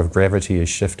center of gravity is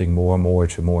shifting more and more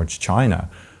towards China,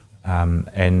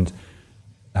 and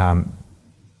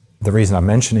the reason I'm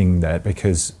mentioning that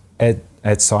because at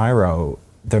CSIRO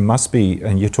there must be,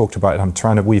 and you talked about, I'm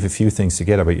trying to weave a few things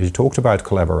together, but you talked about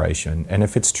collaboration, and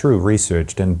if it's true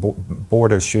research, then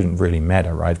borders shouldn't really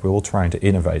matter, right? We're all trying to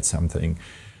innovate something.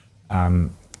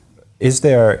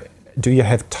 Do you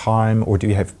have time, or do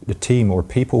you have a team or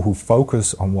people who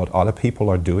focus on what other people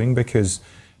are doing? Because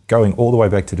going all the way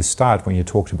back to the start when you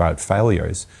talked about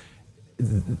failures,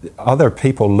 other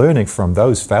people learning from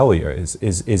those failures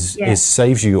is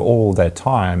saves you all that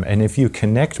time. And if you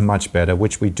connect much better,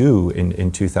 which we do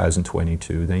in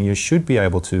 2022, then you should be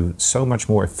able to so much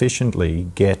more efficiently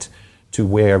get to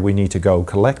where we need to go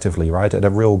collectively, right, at a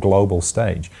real global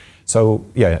stage. So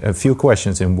yeah, a few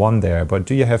questions in one there, but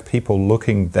do you have people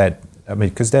looking that, I mean,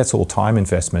 because that's all time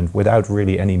investment without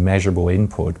really any measurable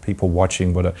input, people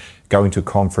watching, going to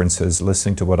conferences,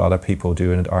 listening to what other people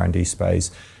do in the R&D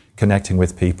space, connecting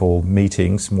with people,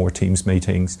 meetings, more Teams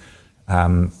meetings.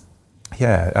 There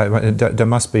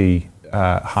must be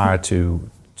hard to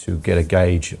get a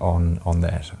gauge on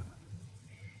that.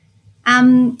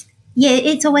 Yeah,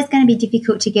 it's always going to be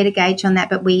difficult to get a gauge on that,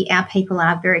 but our people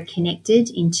are very connected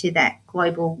into that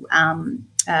global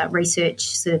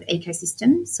research sort of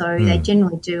ecosystem. So they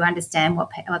generally do understand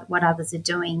what others are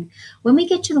doing. When we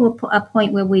get to a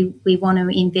point where we want to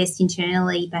invest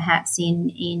internally, perhaps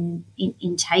in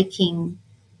taking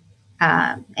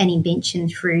an invention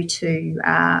through to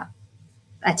a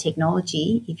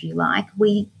technology, if you like,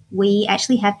 we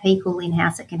actually have people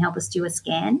in-house that can help us do a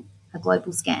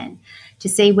global scan, to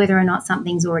see whether or not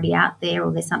something's already out there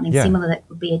or there's something similar that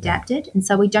could be adapted. And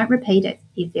so we don't repeat it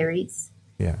if there is.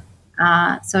 Yeah.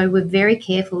 So we're very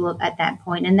careful at that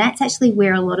point. And that's actually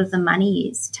where a lot of the money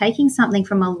is. Taking something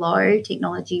from a low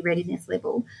technology readiness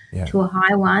level to a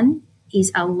high one is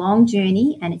a long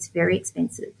journey and it's very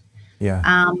expensive.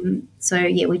 Yeah.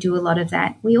 We do a lot of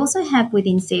that. We also have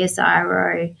within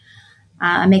CSIRO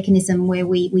a mechanism where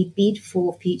we bid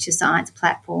for future science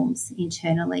platforms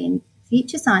internally, and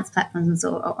future science platforms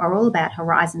are all about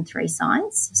Horizon 3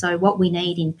 science, so what we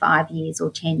need in 5 years or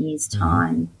 10 years'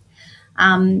 time.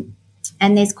 And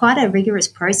there's quite a rigorous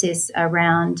process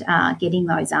around getting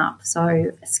those up,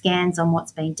 so scans on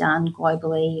what's been done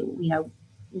globally,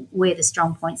 where the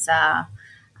strong points are,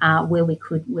 where we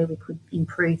could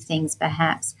improve things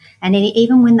perhaps. And then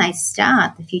even when they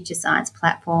start the future science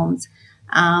platforms,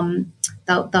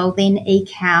 they'll then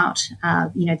eke out,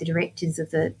 the directors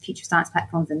of the future science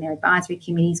platforms and their advisory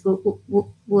committees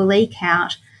will eke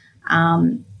out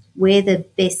where the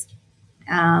best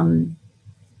kind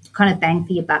of bang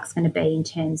for your buck's going to be in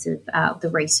terms of the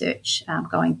research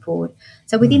going forward.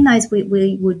 So within those,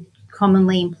 we would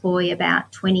commonly employ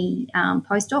about 20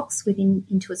 postdocs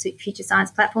into future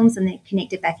science platforms, and they're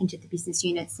connected back into the business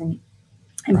units and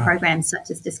programs such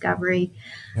as discovery.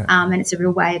 And it's a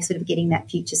real way of sort of getting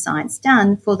that future science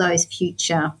done for those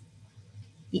future,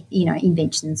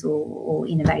 inventions or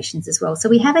innovations as well. So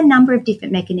we have a number of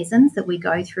different mechanisms that we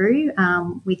go through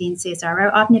within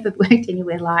CSIRO. I've never worked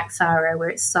anywhere like CSIRO where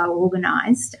it's so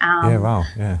organised. And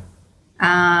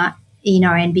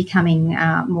becoming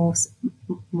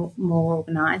more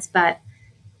organised, but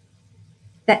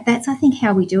that's I think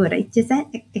how we do it. Does that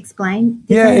explain?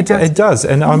 It does.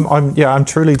 And I'm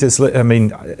truly just. I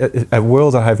mean, a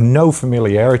world I have no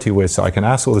familiarity with, so I can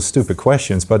ask all the stupid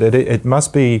questions. But it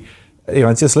must be,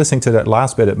 just listening to that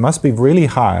last bit, it must be really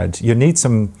hard. You need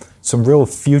some real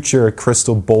future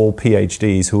crystal ball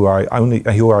PhDs who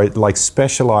are like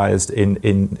specialized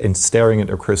in staring at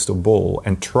a crystal ball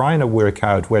and trying to work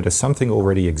out whether something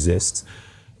already exists,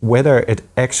 whether it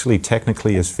actually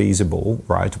technically is feasible,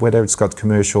 right? Whether it's got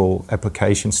commercial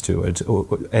applications to it,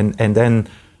 and then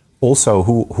also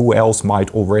who else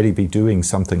might already be doing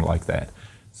something like that.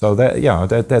 So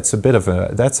that's a bit of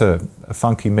a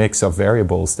funky mix of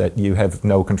variables that you have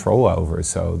no control over.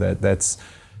 So that's,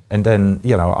 and then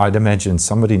I'd imagine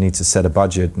somebody needs to set a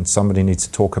budget and somebody needs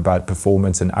to talk about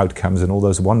performance and outcomes and all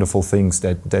those wonderful things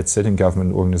that sit in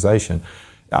government organization.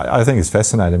 I think it's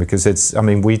fascinating because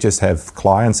we just have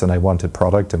clients and they want a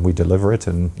product and we deliver it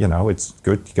and, it's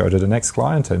good. You go to the next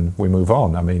client and we move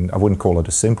on. I mean, I wouldn't call it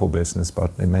a simple business,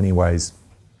 but in many ways,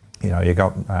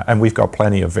 and we've got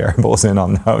plenty of variables and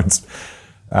unknowns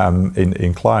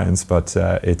in clients, but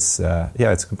it's a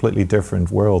completely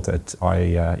different world that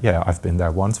I've been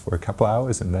there once for a couple of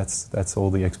hours and that's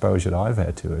all the exposure that I've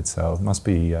had to it. So it must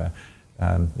be,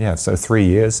 so 3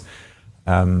 years.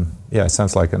 It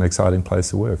sounds like an exciting place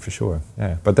to work for sure.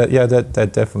 Yeah, but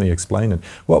that definitely explained it.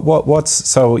 What's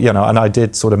so, and I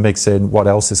did sort of mix in what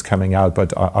else is coming out,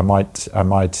 but I might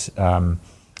not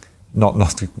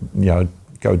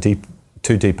go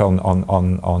too deep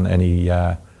on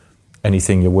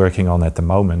anything you're working on at the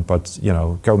moment. But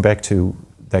going back to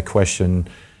that question.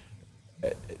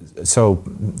 So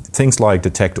things like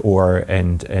detect OR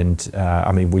and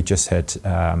we just had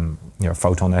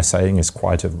photon assaying is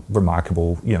quite a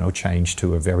remarkable change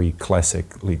to a very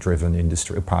classically driven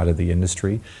industry, part of the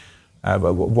industry.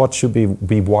 But what should we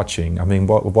be watching? I mean,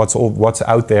 what's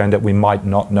out there and that we might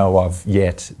not know of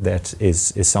yet that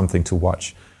is something to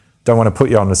watch? Don't want to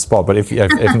put you on the spot, but if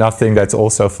nothing, that's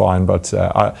also fine. But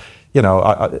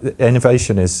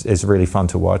innovation is really fun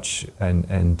to watch,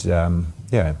 and.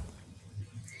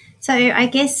 So I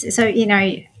guess, I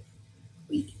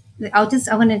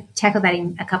want to tackle that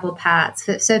in a couple of parts.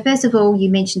 So first of all, you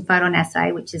mentioned photon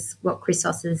assay, which is what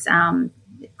Christos is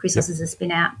a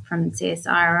spin out from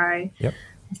CSIRO. Yep.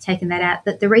 Has taken that out.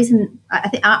 But the reason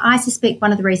I suspect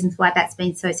one of the reasons why that's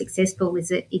been so successful is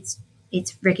that it's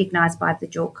recognised by the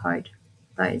JORC code,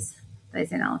 those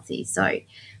analyses. So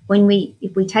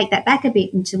if we take that back a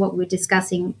bit into what we were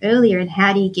discussing earlier, and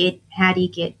how do you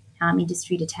get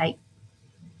industry to take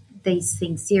these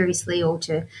things seriously or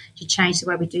to change the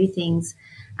way we do things,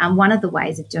 one of the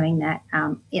ways of doing that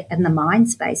in the mine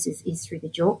space is through the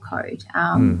JORC code,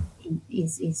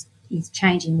 is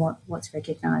changing what's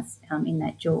recognised in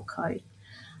that JORC code,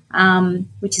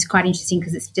 which is quite interesting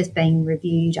because it's just being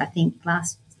reviewed. I think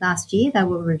last year they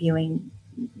were reviewing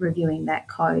that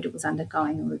code. It was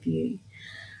undergoing a review.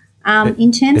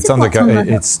 In terms of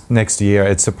it's next year.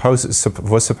 Was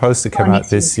supposed to come out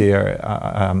this year.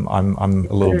 I'm a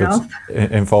little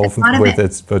bit involved with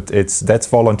it, but that's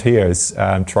volunteers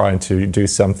trying to do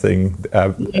something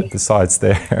besides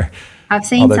there. I've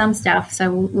seen some stuff,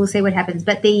 so we'll see what happens.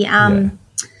 But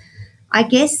I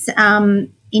guess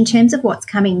in terms of what's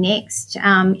coming next,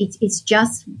 it's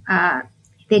just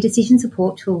their decision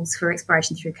support tools for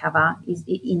exploration through cover is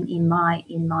in my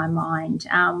mind.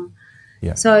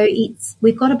 Yeah. So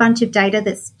we've got a bunch of data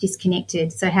that's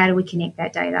disconnected. So how do we connect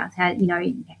that data? How,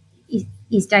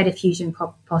 is data fusion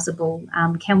possible?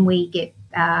 Can we get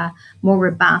more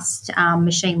robust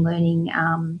machine learning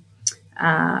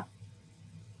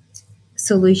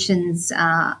solutions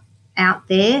out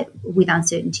there with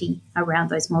uncertainty around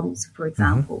those models, for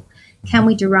example? Mm-hmm.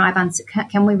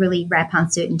 Can we really wrap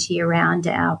uncertainty around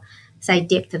our, say,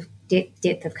 depth of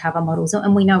cover models?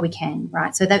 And we know we can,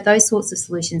 right? So those sorts of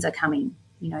solutions are coming.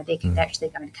 They're actually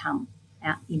going to come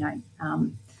out,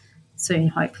 soon,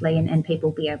 hopefully, and people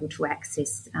will be able to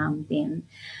access them.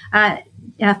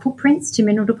 Footprints to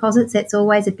mineral deposits, that's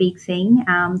always a big thing.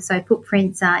 So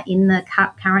footprints are in the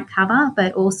current cover,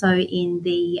 but also in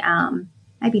the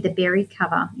maybe the buried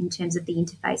cover in terms of the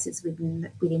interfaces within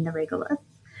the regolith.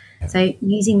 Yeah. So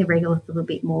using the regolith a little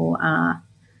bit more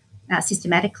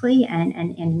systematically and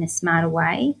in a smarter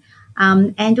way.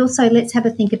 And also let's have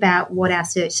a think about what our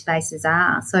search spaces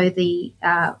are. So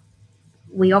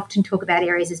we often talk about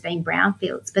areas as being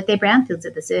brownfields, but they're brownfields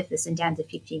at the surface and down to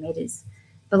 50 metres.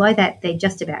 Below that, they're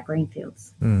just about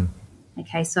greenfields. Mm.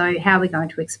 Okay, so how are we going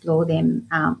to explore them?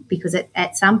 Because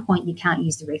at some point you can't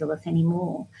use the regolith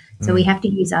anymore. So we have to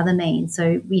use other means.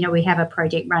 So, we have a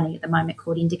project running at the moment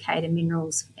called Indicator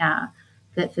Minerals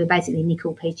for basically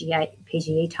nickel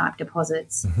PGE type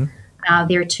deposits. Mm-hmm.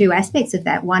 There are two aspects of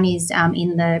that. One is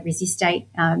in the resistate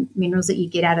minerals that you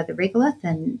get out of the regolith,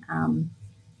 and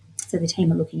so the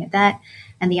team are looking at that.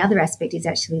 And the other aspect is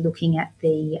actually looking at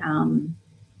the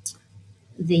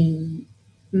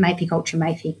mafic,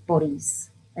 ultramafic bodies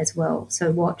as well.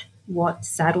 So what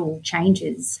subtle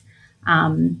changes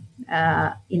in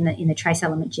the trace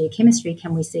element geochemistry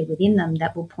can we see within them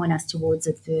that will point us towards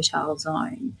a fertile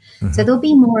zone? Mm-hmm. So there'll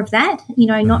be more of that,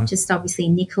 not just obviously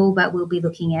nickel, but we'll be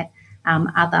looking at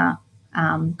other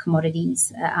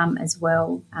commodities as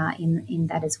well in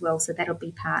that as well. So that'll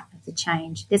be part of the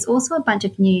change. There's also a bunch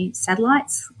of new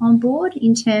satellites on board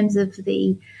in terms of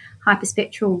the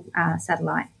hyperspectral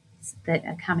satellites that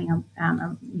are coming on,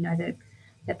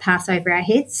 that pass over our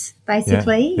heads,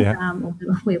 basically, or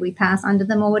where we pass under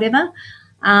them or whatever.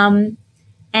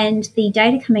 And the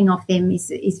data coming off them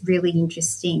is really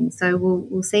interesting. So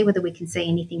we'll see whether we can see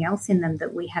anything else in them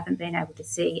that we haven't been able to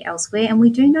see elsewhere. And we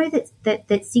do know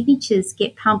that signatures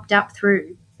get pumped up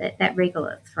through that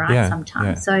regolith, right,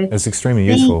 sometimes. Yeah. So it's extremely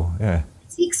useful,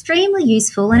 It's extremely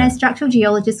useful, and as structural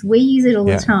geologists, we use it all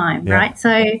the time, right?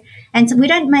 So we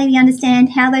don't maybe understand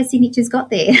how those signatures got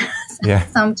there. Yeah.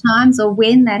 sometimes, or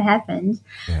when that happened.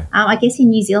 Yeah. I guess in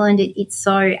New Zealand it's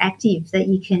so active that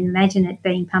you can imagine it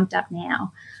being pumped up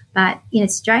now. But in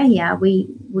Australia, we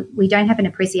don't have an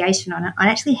appreciation on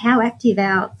actually how active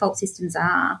our fault systems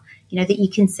are. That you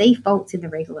can see faults in the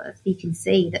regolith. You can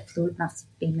see that fluid must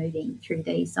be moving through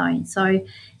these zones. So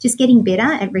just getting better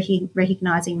at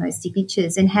recognising those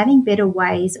signatures and having better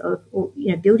ways of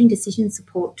building decision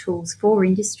support tools for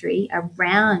industry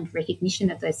around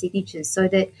recognition of those signatures so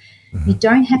that you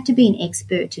don't have to be an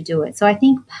expert to do it. So I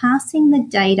think passing the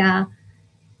data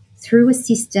through a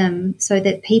system so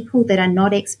that people that are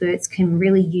not experts can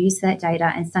really use that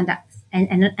data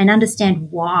and understand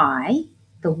why,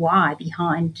 the why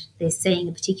behind they're seeing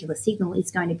a particular signal is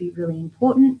going to be really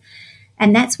important.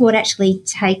 And that's what actually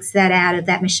takes that out of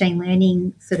that machine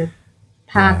learning sort of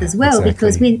path as well, exactly.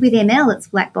 Because with ML, it's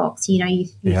black box. You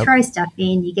throw stuff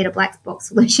in, you get a black box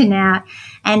solution out.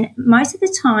 And most of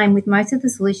the time, with most of the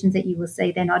solutions that you will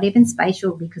see, they're not even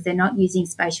spatial because they're not using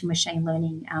spatial machine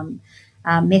learning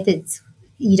methods.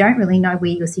 You don't really know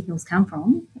where your signals come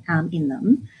from in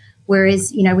them.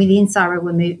 Whereas, within Cyro,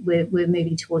 we're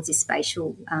moving towards this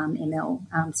spatial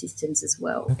ML systems as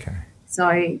well. Okay.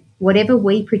 So whatever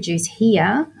we produce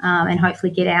here and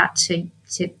hopefully get out to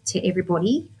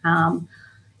everybody,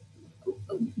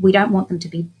 we don't want them to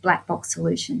be black box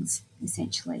solutions,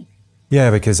 essentially. Yeah,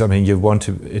 because you want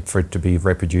for it to be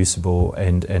reproducible,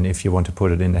 and if you want to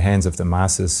put it in the hands of the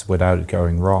masses without it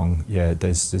going wrong,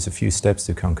 there's a few steps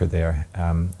to conquer there.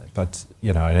 But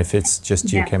and if it's just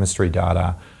geochemistry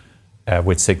data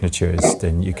with signatures,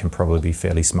 then you can probably be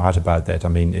fairly smart about that.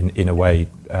 In a way,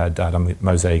 data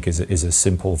mosaic is a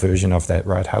simple version of that,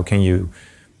 right? How can you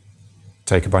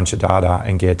take a bunch of data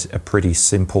and get a pretty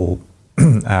simple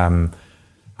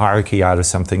hierarchy out of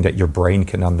something that your brain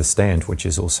can understand, which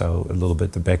is also a little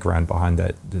bit the background behind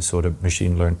that, the sort of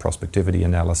machine learned prospectivity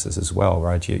analysis as well,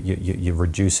 right? You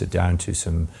reduce it down to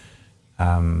some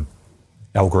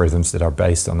algorithms that are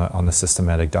based on the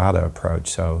systematic data approach.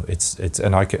 So it's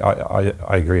and I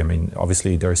agree.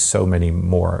 Obviously there are so many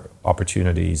more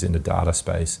opportunities in the data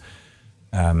space.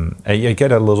 And you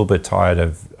get a little bit tired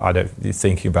of either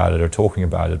thinking about it or talking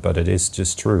about it, but it is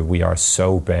just true. We are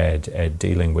so bad at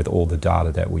dealing with all the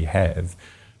data that we have.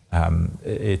 There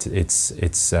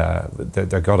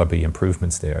got to be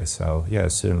improvements there. So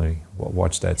certainly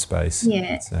watch that space.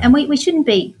 Yeah, and we shouldn't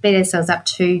beat ourselves up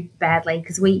too badly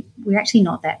because we're actually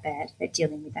not that bad at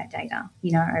dealing with that data,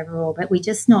 overall. But we're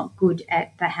just not good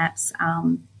at perhaps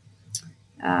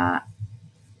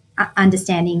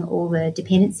understanding all the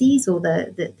dependencies or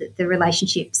the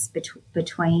relationships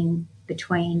between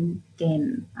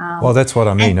them. Well, that's what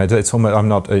I mean. It's almost, I'm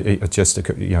not just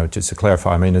to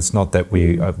clarify. It's not that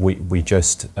we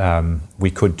just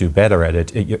we could do better at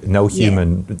it. No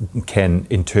human can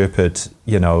interpret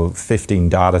 15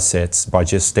 data sets by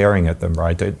just staring at them,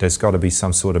 right? There's got to be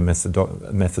some sort of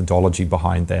methodology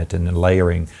behind that and then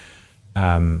layering.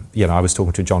 I was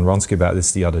talking to John Ronsky about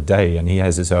this the other day, and he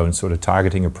has his own sort of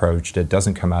targeting approach that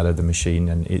doesn't come out of the machine,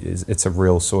 and it's a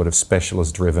real sort of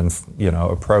specialist-driven,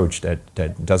 approach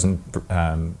that doesn't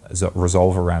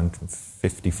resolve around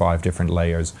 55 different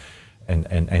layers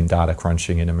and data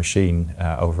crunching in a machine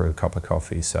over a cup of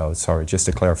coffee. So, sorry, just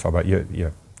to clarify, but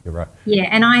you're right. Yeah,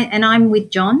 and I'm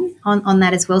with John on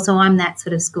that as well. So I'm that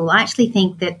sort of school. I actually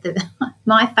think that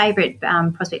my favourite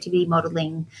prospectivity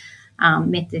modelling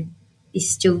method is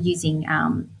still using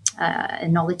a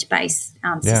knowledge-based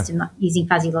system, like using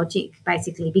fuzzy logic,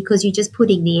 basically, because you're just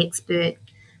putting the expert,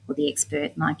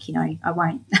 I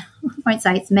won't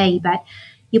say it's me, but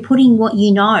you're putting what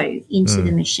you know into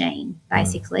the machine,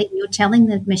 basically. You're telling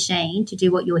the machine to do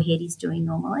what your head is doing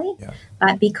normally,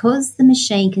 but because the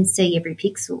machine can see every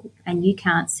pixel and you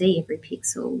can't see every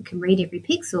pixel, can read every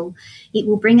pixel, it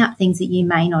will bring up things that you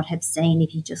may not have seen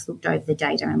if you just looked over the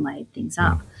data and laid things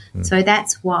up. So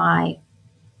that's why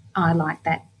I like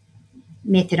that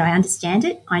method. I understand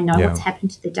it. I know what's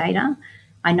happened to the data.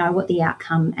 I know what the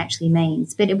outcome actually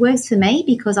means. But it works for me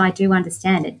because I do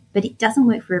understand it. But it doesn't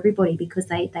work for everybody because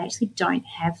they actually don't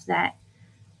have that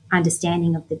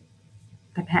understanding of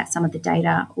perhaps some of the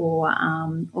data or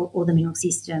the mineral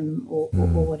system or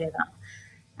whatever.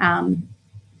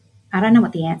 I don't know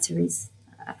what the answer is.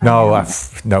 No.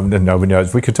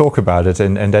 We could talk about it,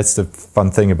 and that's the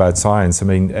fun thing about science.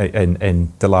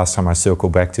 And the last time I circle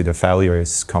back to the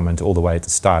failures comment all the way at the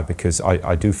start, because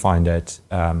I do find that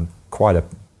quite a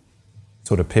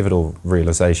sort of pivotal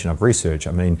realization of research.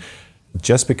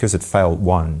 Just because it failed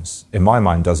once, in my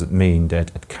mind, doesn't mean that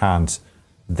it can't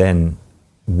then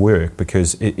work,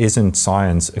 because it isn't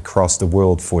science across the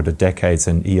world for the decades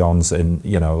and eons, and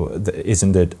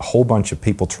isn't it a whole bunch of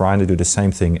people trying to do the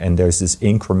same thing, and there's this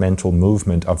incremental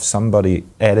movement of somebody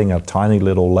adding a tiny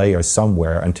little layer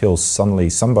somewhere until suddenly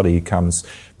somebody comes,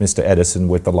 Mr. Edison,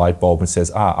 with the light bulb and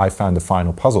says, I found the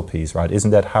final puzzle piece, right?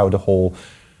 Isn't that how the whole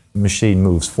machine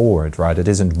moves forward, right? It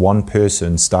isn't one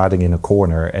person starting in a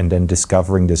corner and then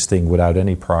discovering this thing without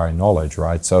any prior knowledge,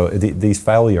 right? So these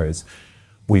failures,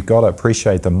 we've got to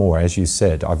appreciate them more, as you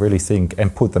said, I really think,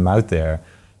 and put them out there,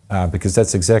 because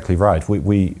that's exactly right.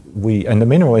 We in the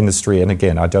mineral industry, and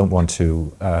again, I don't want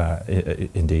to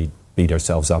indeed beat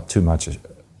ourselves up too much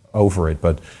over it,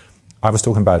 but I was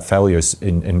talking about failures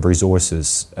in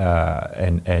resources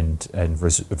and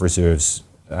reserves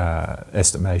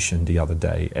estimation the other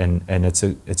day, and it's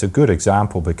a good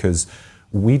example, because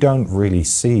we don't really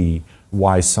see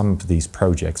why some of these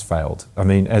projects failed. I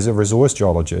mean, as a resource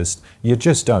geologist, you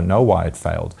just don't know why it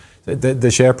failed.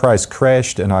 The share price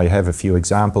crashed, and I have a few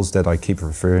examples that I keep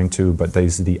referring to, but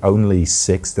these are the only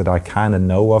 6 that I kind of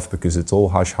know of, because it's all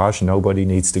hush-hush. Nobody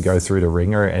needs to go through the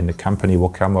ringer, and the company will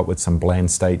come up with some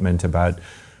bland statement about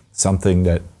something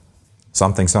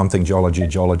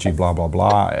geology, blah, blah,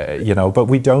 blah, but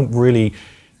we don't really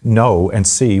know and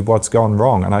see what's gone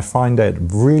wrong. And I find that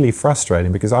really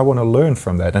frustrating, because I want to learn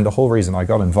from that. And the whole reason I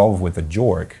got involved with the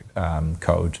JORC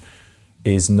code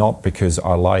is not because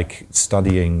I like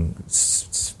studying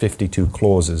 52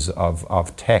 clauses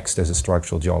of text as a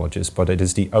structural geologist, but it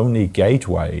is the only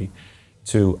gateway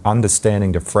to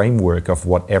understanding the framework of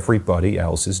what everybody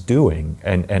else is doing,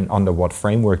 and under what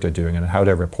framework they're doing and how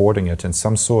they're reporting it, and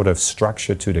some sort of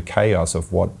structure to the chaos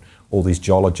of what all these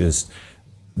geologists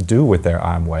do with their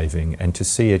arm waving, and to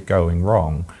see it going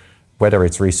wrong, whether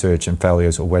it's research and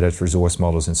failures or whether it's resource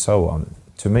models and so on.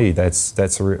 To me,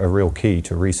 that's a real key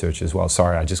to research as well.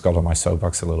 Sorry, I just got on my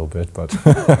soapbox a little bit, but...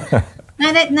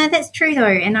 No, that's true though.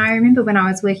 And I remember when I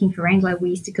was working for Anglo,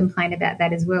 we used to complain about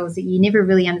that as well, is that you never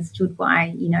really understood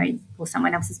why, or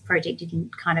someone else's project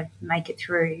didn't kind of make it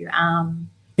through.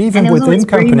 Even within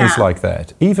companies like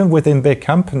that, even within big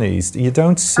companies, you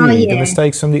don't see the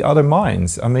mistakes from the otisn't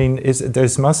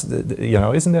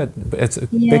that it's a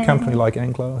big company like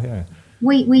Anglo? Yeah.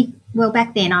 Well,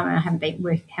 back then, I haven't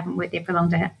worked there for a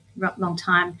long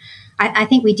time. I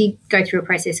think we did go through a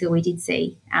process where we did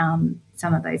see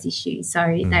some of those issues.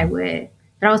 So they were,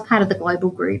 but I was part of the global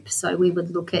group, so we would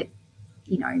look at,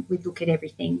 we'd look at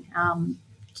everything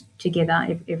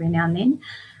together every now and then.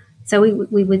 So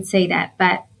we would see that,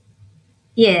 but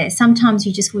yeah, sometimes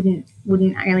you just wouldn't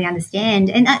really understand,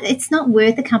 and it's not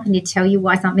worth the company to tell you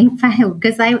why something failed,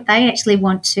 because they actually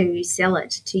want to sell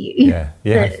it to you.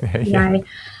 Yeah.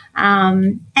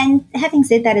 And having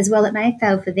said that as well, it may have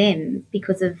failed for them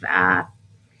because of that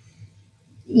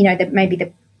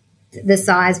maybe the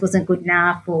size wasn't good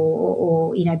enough,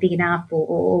 or big enough,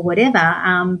 or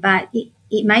whatever. But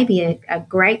it may be a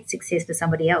great success for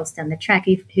somebody else down the track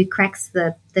who cracks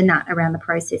the nut around the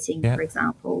processing, for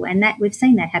example. And that we've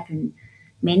seen that happen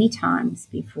many times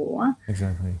before.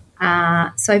 Exactly.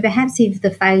 So perhaps if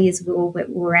the failures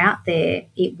were out there,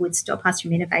 it would stop us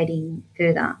from innovating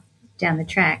further down the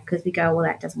track, because we go, well,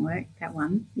 that doesn't work, that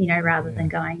one, rather than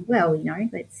going, well,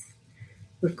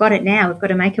 we've got it now, we've got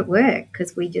to make it work,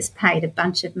 because we just paid a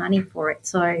bunch of money for it.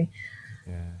 So I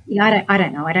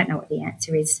don't know what the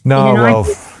answer is. Well,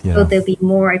 there'll be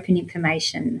more open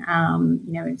information,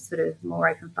 sort of more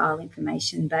open file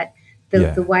information. But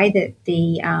the way that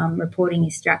the reporting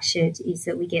is structured is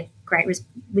that we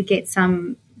get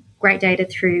some great data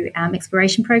through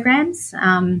exploration programs,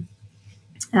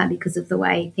 because of the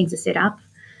way things are set up.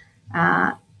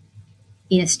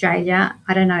 In Australia,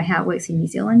 I don't know how it works in New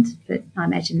Zealand, but I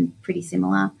imagine pretty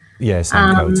similar. Yeah,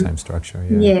 same code, same structure.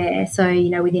 Yeah, so,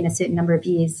 within a certain number of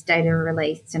years, data are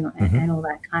released and all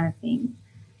that kind of thing.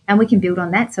 And we can build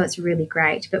on that, so it's really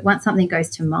great. But once something goes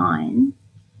to mine,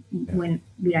 when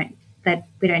we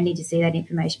don't need to see that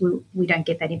information, we don't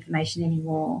get that information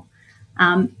anymore.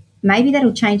 Maybe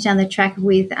that'll change down the track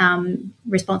with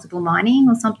responsible mining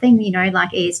or something,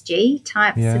 like ESG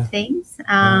types of things.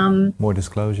 More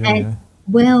disclosure,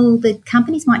 Well, the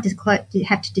companies might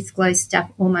have to disclose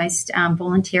stuff almost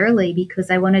voluntarily, because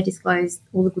they want to disclose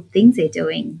all the good things they're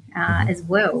doing as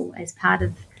well as part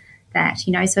of that.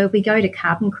 So if we go to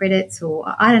carbon credits, or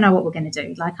I don't know what we're going to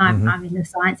do. Like I'm in the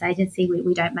science agency,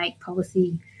 we don't make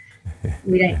policy,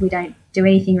 we don't do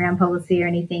anything around policy or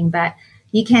anything, but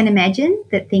you can imagine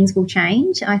that things will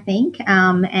change, I think,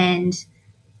 and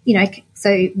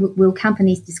so will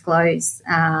companies disclose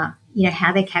how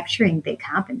they're capturing their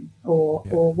carbon, or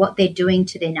what they're doing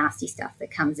to their nasty stuff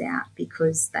that comes out,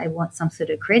 because they want some sort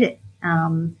of credit.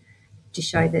 to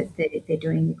show that they're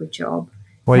doing a good job.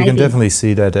 Well, you can definitely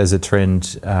see that as a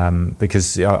trend,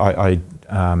 because I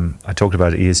talked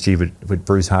about ESG with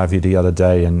Bruce Harvey the other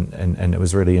day, and it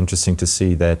was really interesting to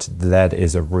see that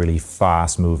is a really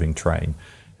fast-moving train.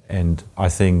 And I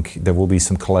think there will be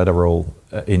some collateral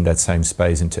in that same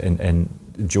space, and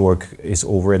Jorg is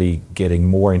already getting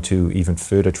more into even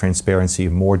further transparency,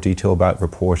 more detail about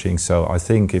reporting. So I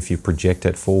think if you project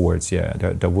that forwards,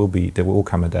 there will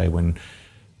come a day when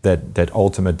that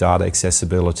ultimate data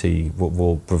accessibility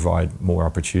will provide more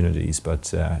opportunities. But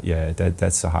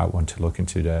that's a hard one to look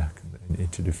into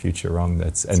the future on.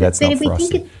 That's not for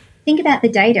us. Think about the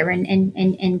data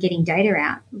and getting data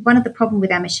out. One of the problems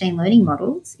with our machine learning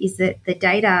models is that the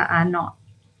data are not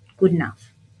good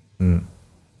enough.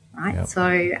 Right? Yep.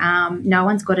 So no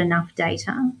one's got enough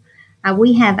data.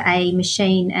 We have a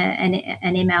machine, an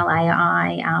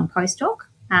MLAI postdoc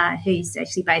who's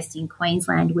actually based in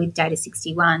Queensland with Data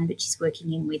 61, but she's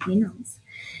working in with minerals.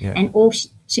 Yeah. And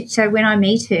so when I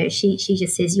meet her, she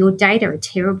just says, your data are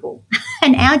terrible.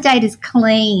 And our data's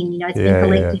clean. It's been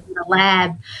collected in the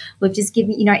lab. We've just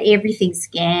given, everything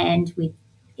scanned with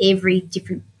every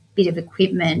different bit of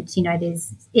equipment.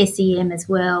 There's SEM as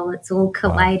well. It's all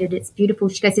collated. Wow. It's beautiful.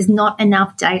 She goes, there's not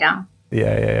enough data.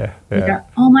 Yeah. We go,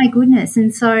 oh my goodness.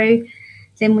 And so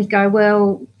then we go,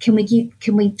 well, can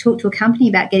we talk to a company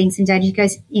about getting some data? She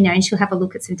goes, and she'll have a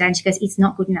look at some data. She goes, it's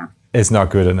not good enough. It's not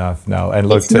good enough, no. And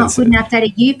look, it's not good enough data.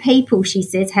 You people, she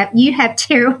says, you have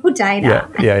terrible data.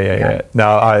 Yeah.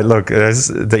 No,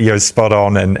 you're spot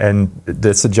on, and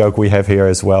that's a joke we have here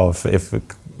as well. If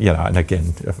and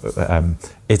again,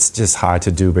 it's just hard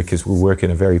to do because we work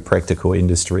in a very practical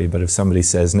industry. But if somebody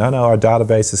says, no, our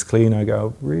database is clean, I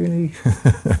go, really?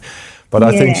 But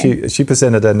I think she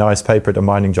presented a nice paper at the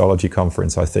Mining Geology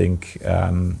Conference, I think,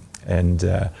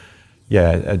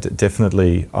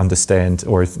 definitely understand,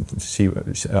 or she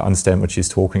understand what she's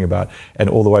talking about. And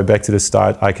all the way back to the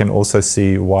start, I can also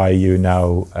see why you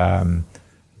now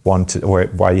or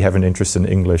why you have an interest in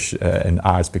English and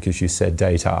arts, because you said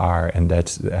data are, and that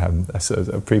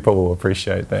so people will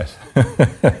appreciate that.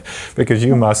 Because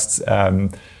you must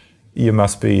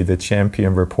be the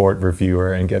champion report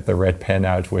reviewer and get the red pen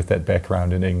out with that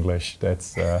background in English.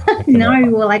 That's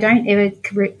well, I don't ever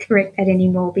correct that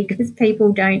anymore because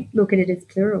people don't look at it as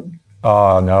plural.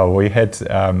 Oh no, we had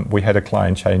a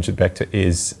client change it back to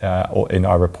is in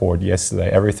our report yesterday.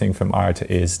 Everything from are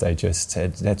to is, they just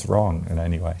said that's wrong. And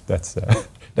anyway, that's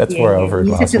where over.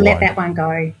 You have to let that one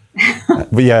go.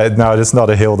 But it's not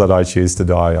a hill that I choose to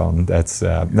die on. That's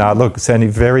now. Look, Sandy,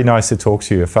 very nice to talk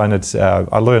to you. I find it.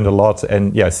 I learned a lot,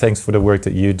 and thanks for the work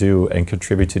that you do and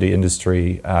contribute to the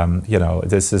industry.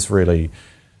 This is really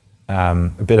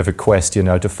a bit of a quest,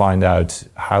 to find out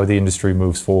how the industry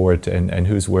moves forward and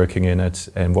who's working in it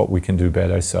and what we can do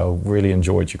better. So really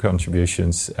enjoyed your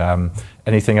contributions.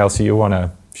 Anything else you want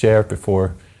to share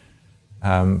before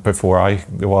I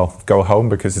go home,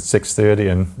 because it's 6:30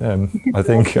 and I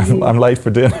think I'm late for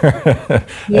dinner.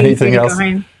 Anything else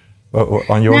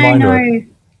on your mind?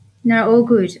 No, all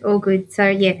good.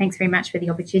 So thanks very much for the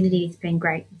opportunity. It's been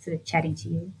great sort of chatting to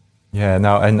you. Yeah,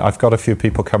 and I've got a few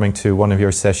people coming to one of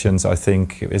your sessions. I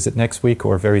think, is it next week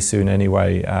or very soon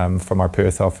anyway, from our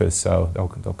Perth office. So they'll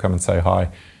come and say hi.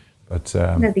 But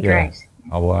that'd be great.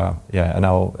 I'll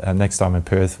next time in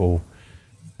Perth we'll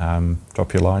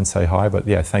drop your line, say hi. But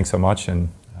thanks so much, and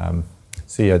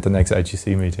see you at the next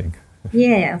AGC meeting.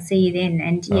 I'll see you then,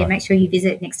 and make sure you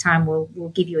visit next time.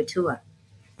 We'll give you a tour.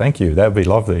 Thank you. That would be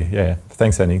lovely. Yeah,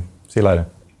 thanks, Annie. See you later.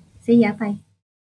 See ya. Bye.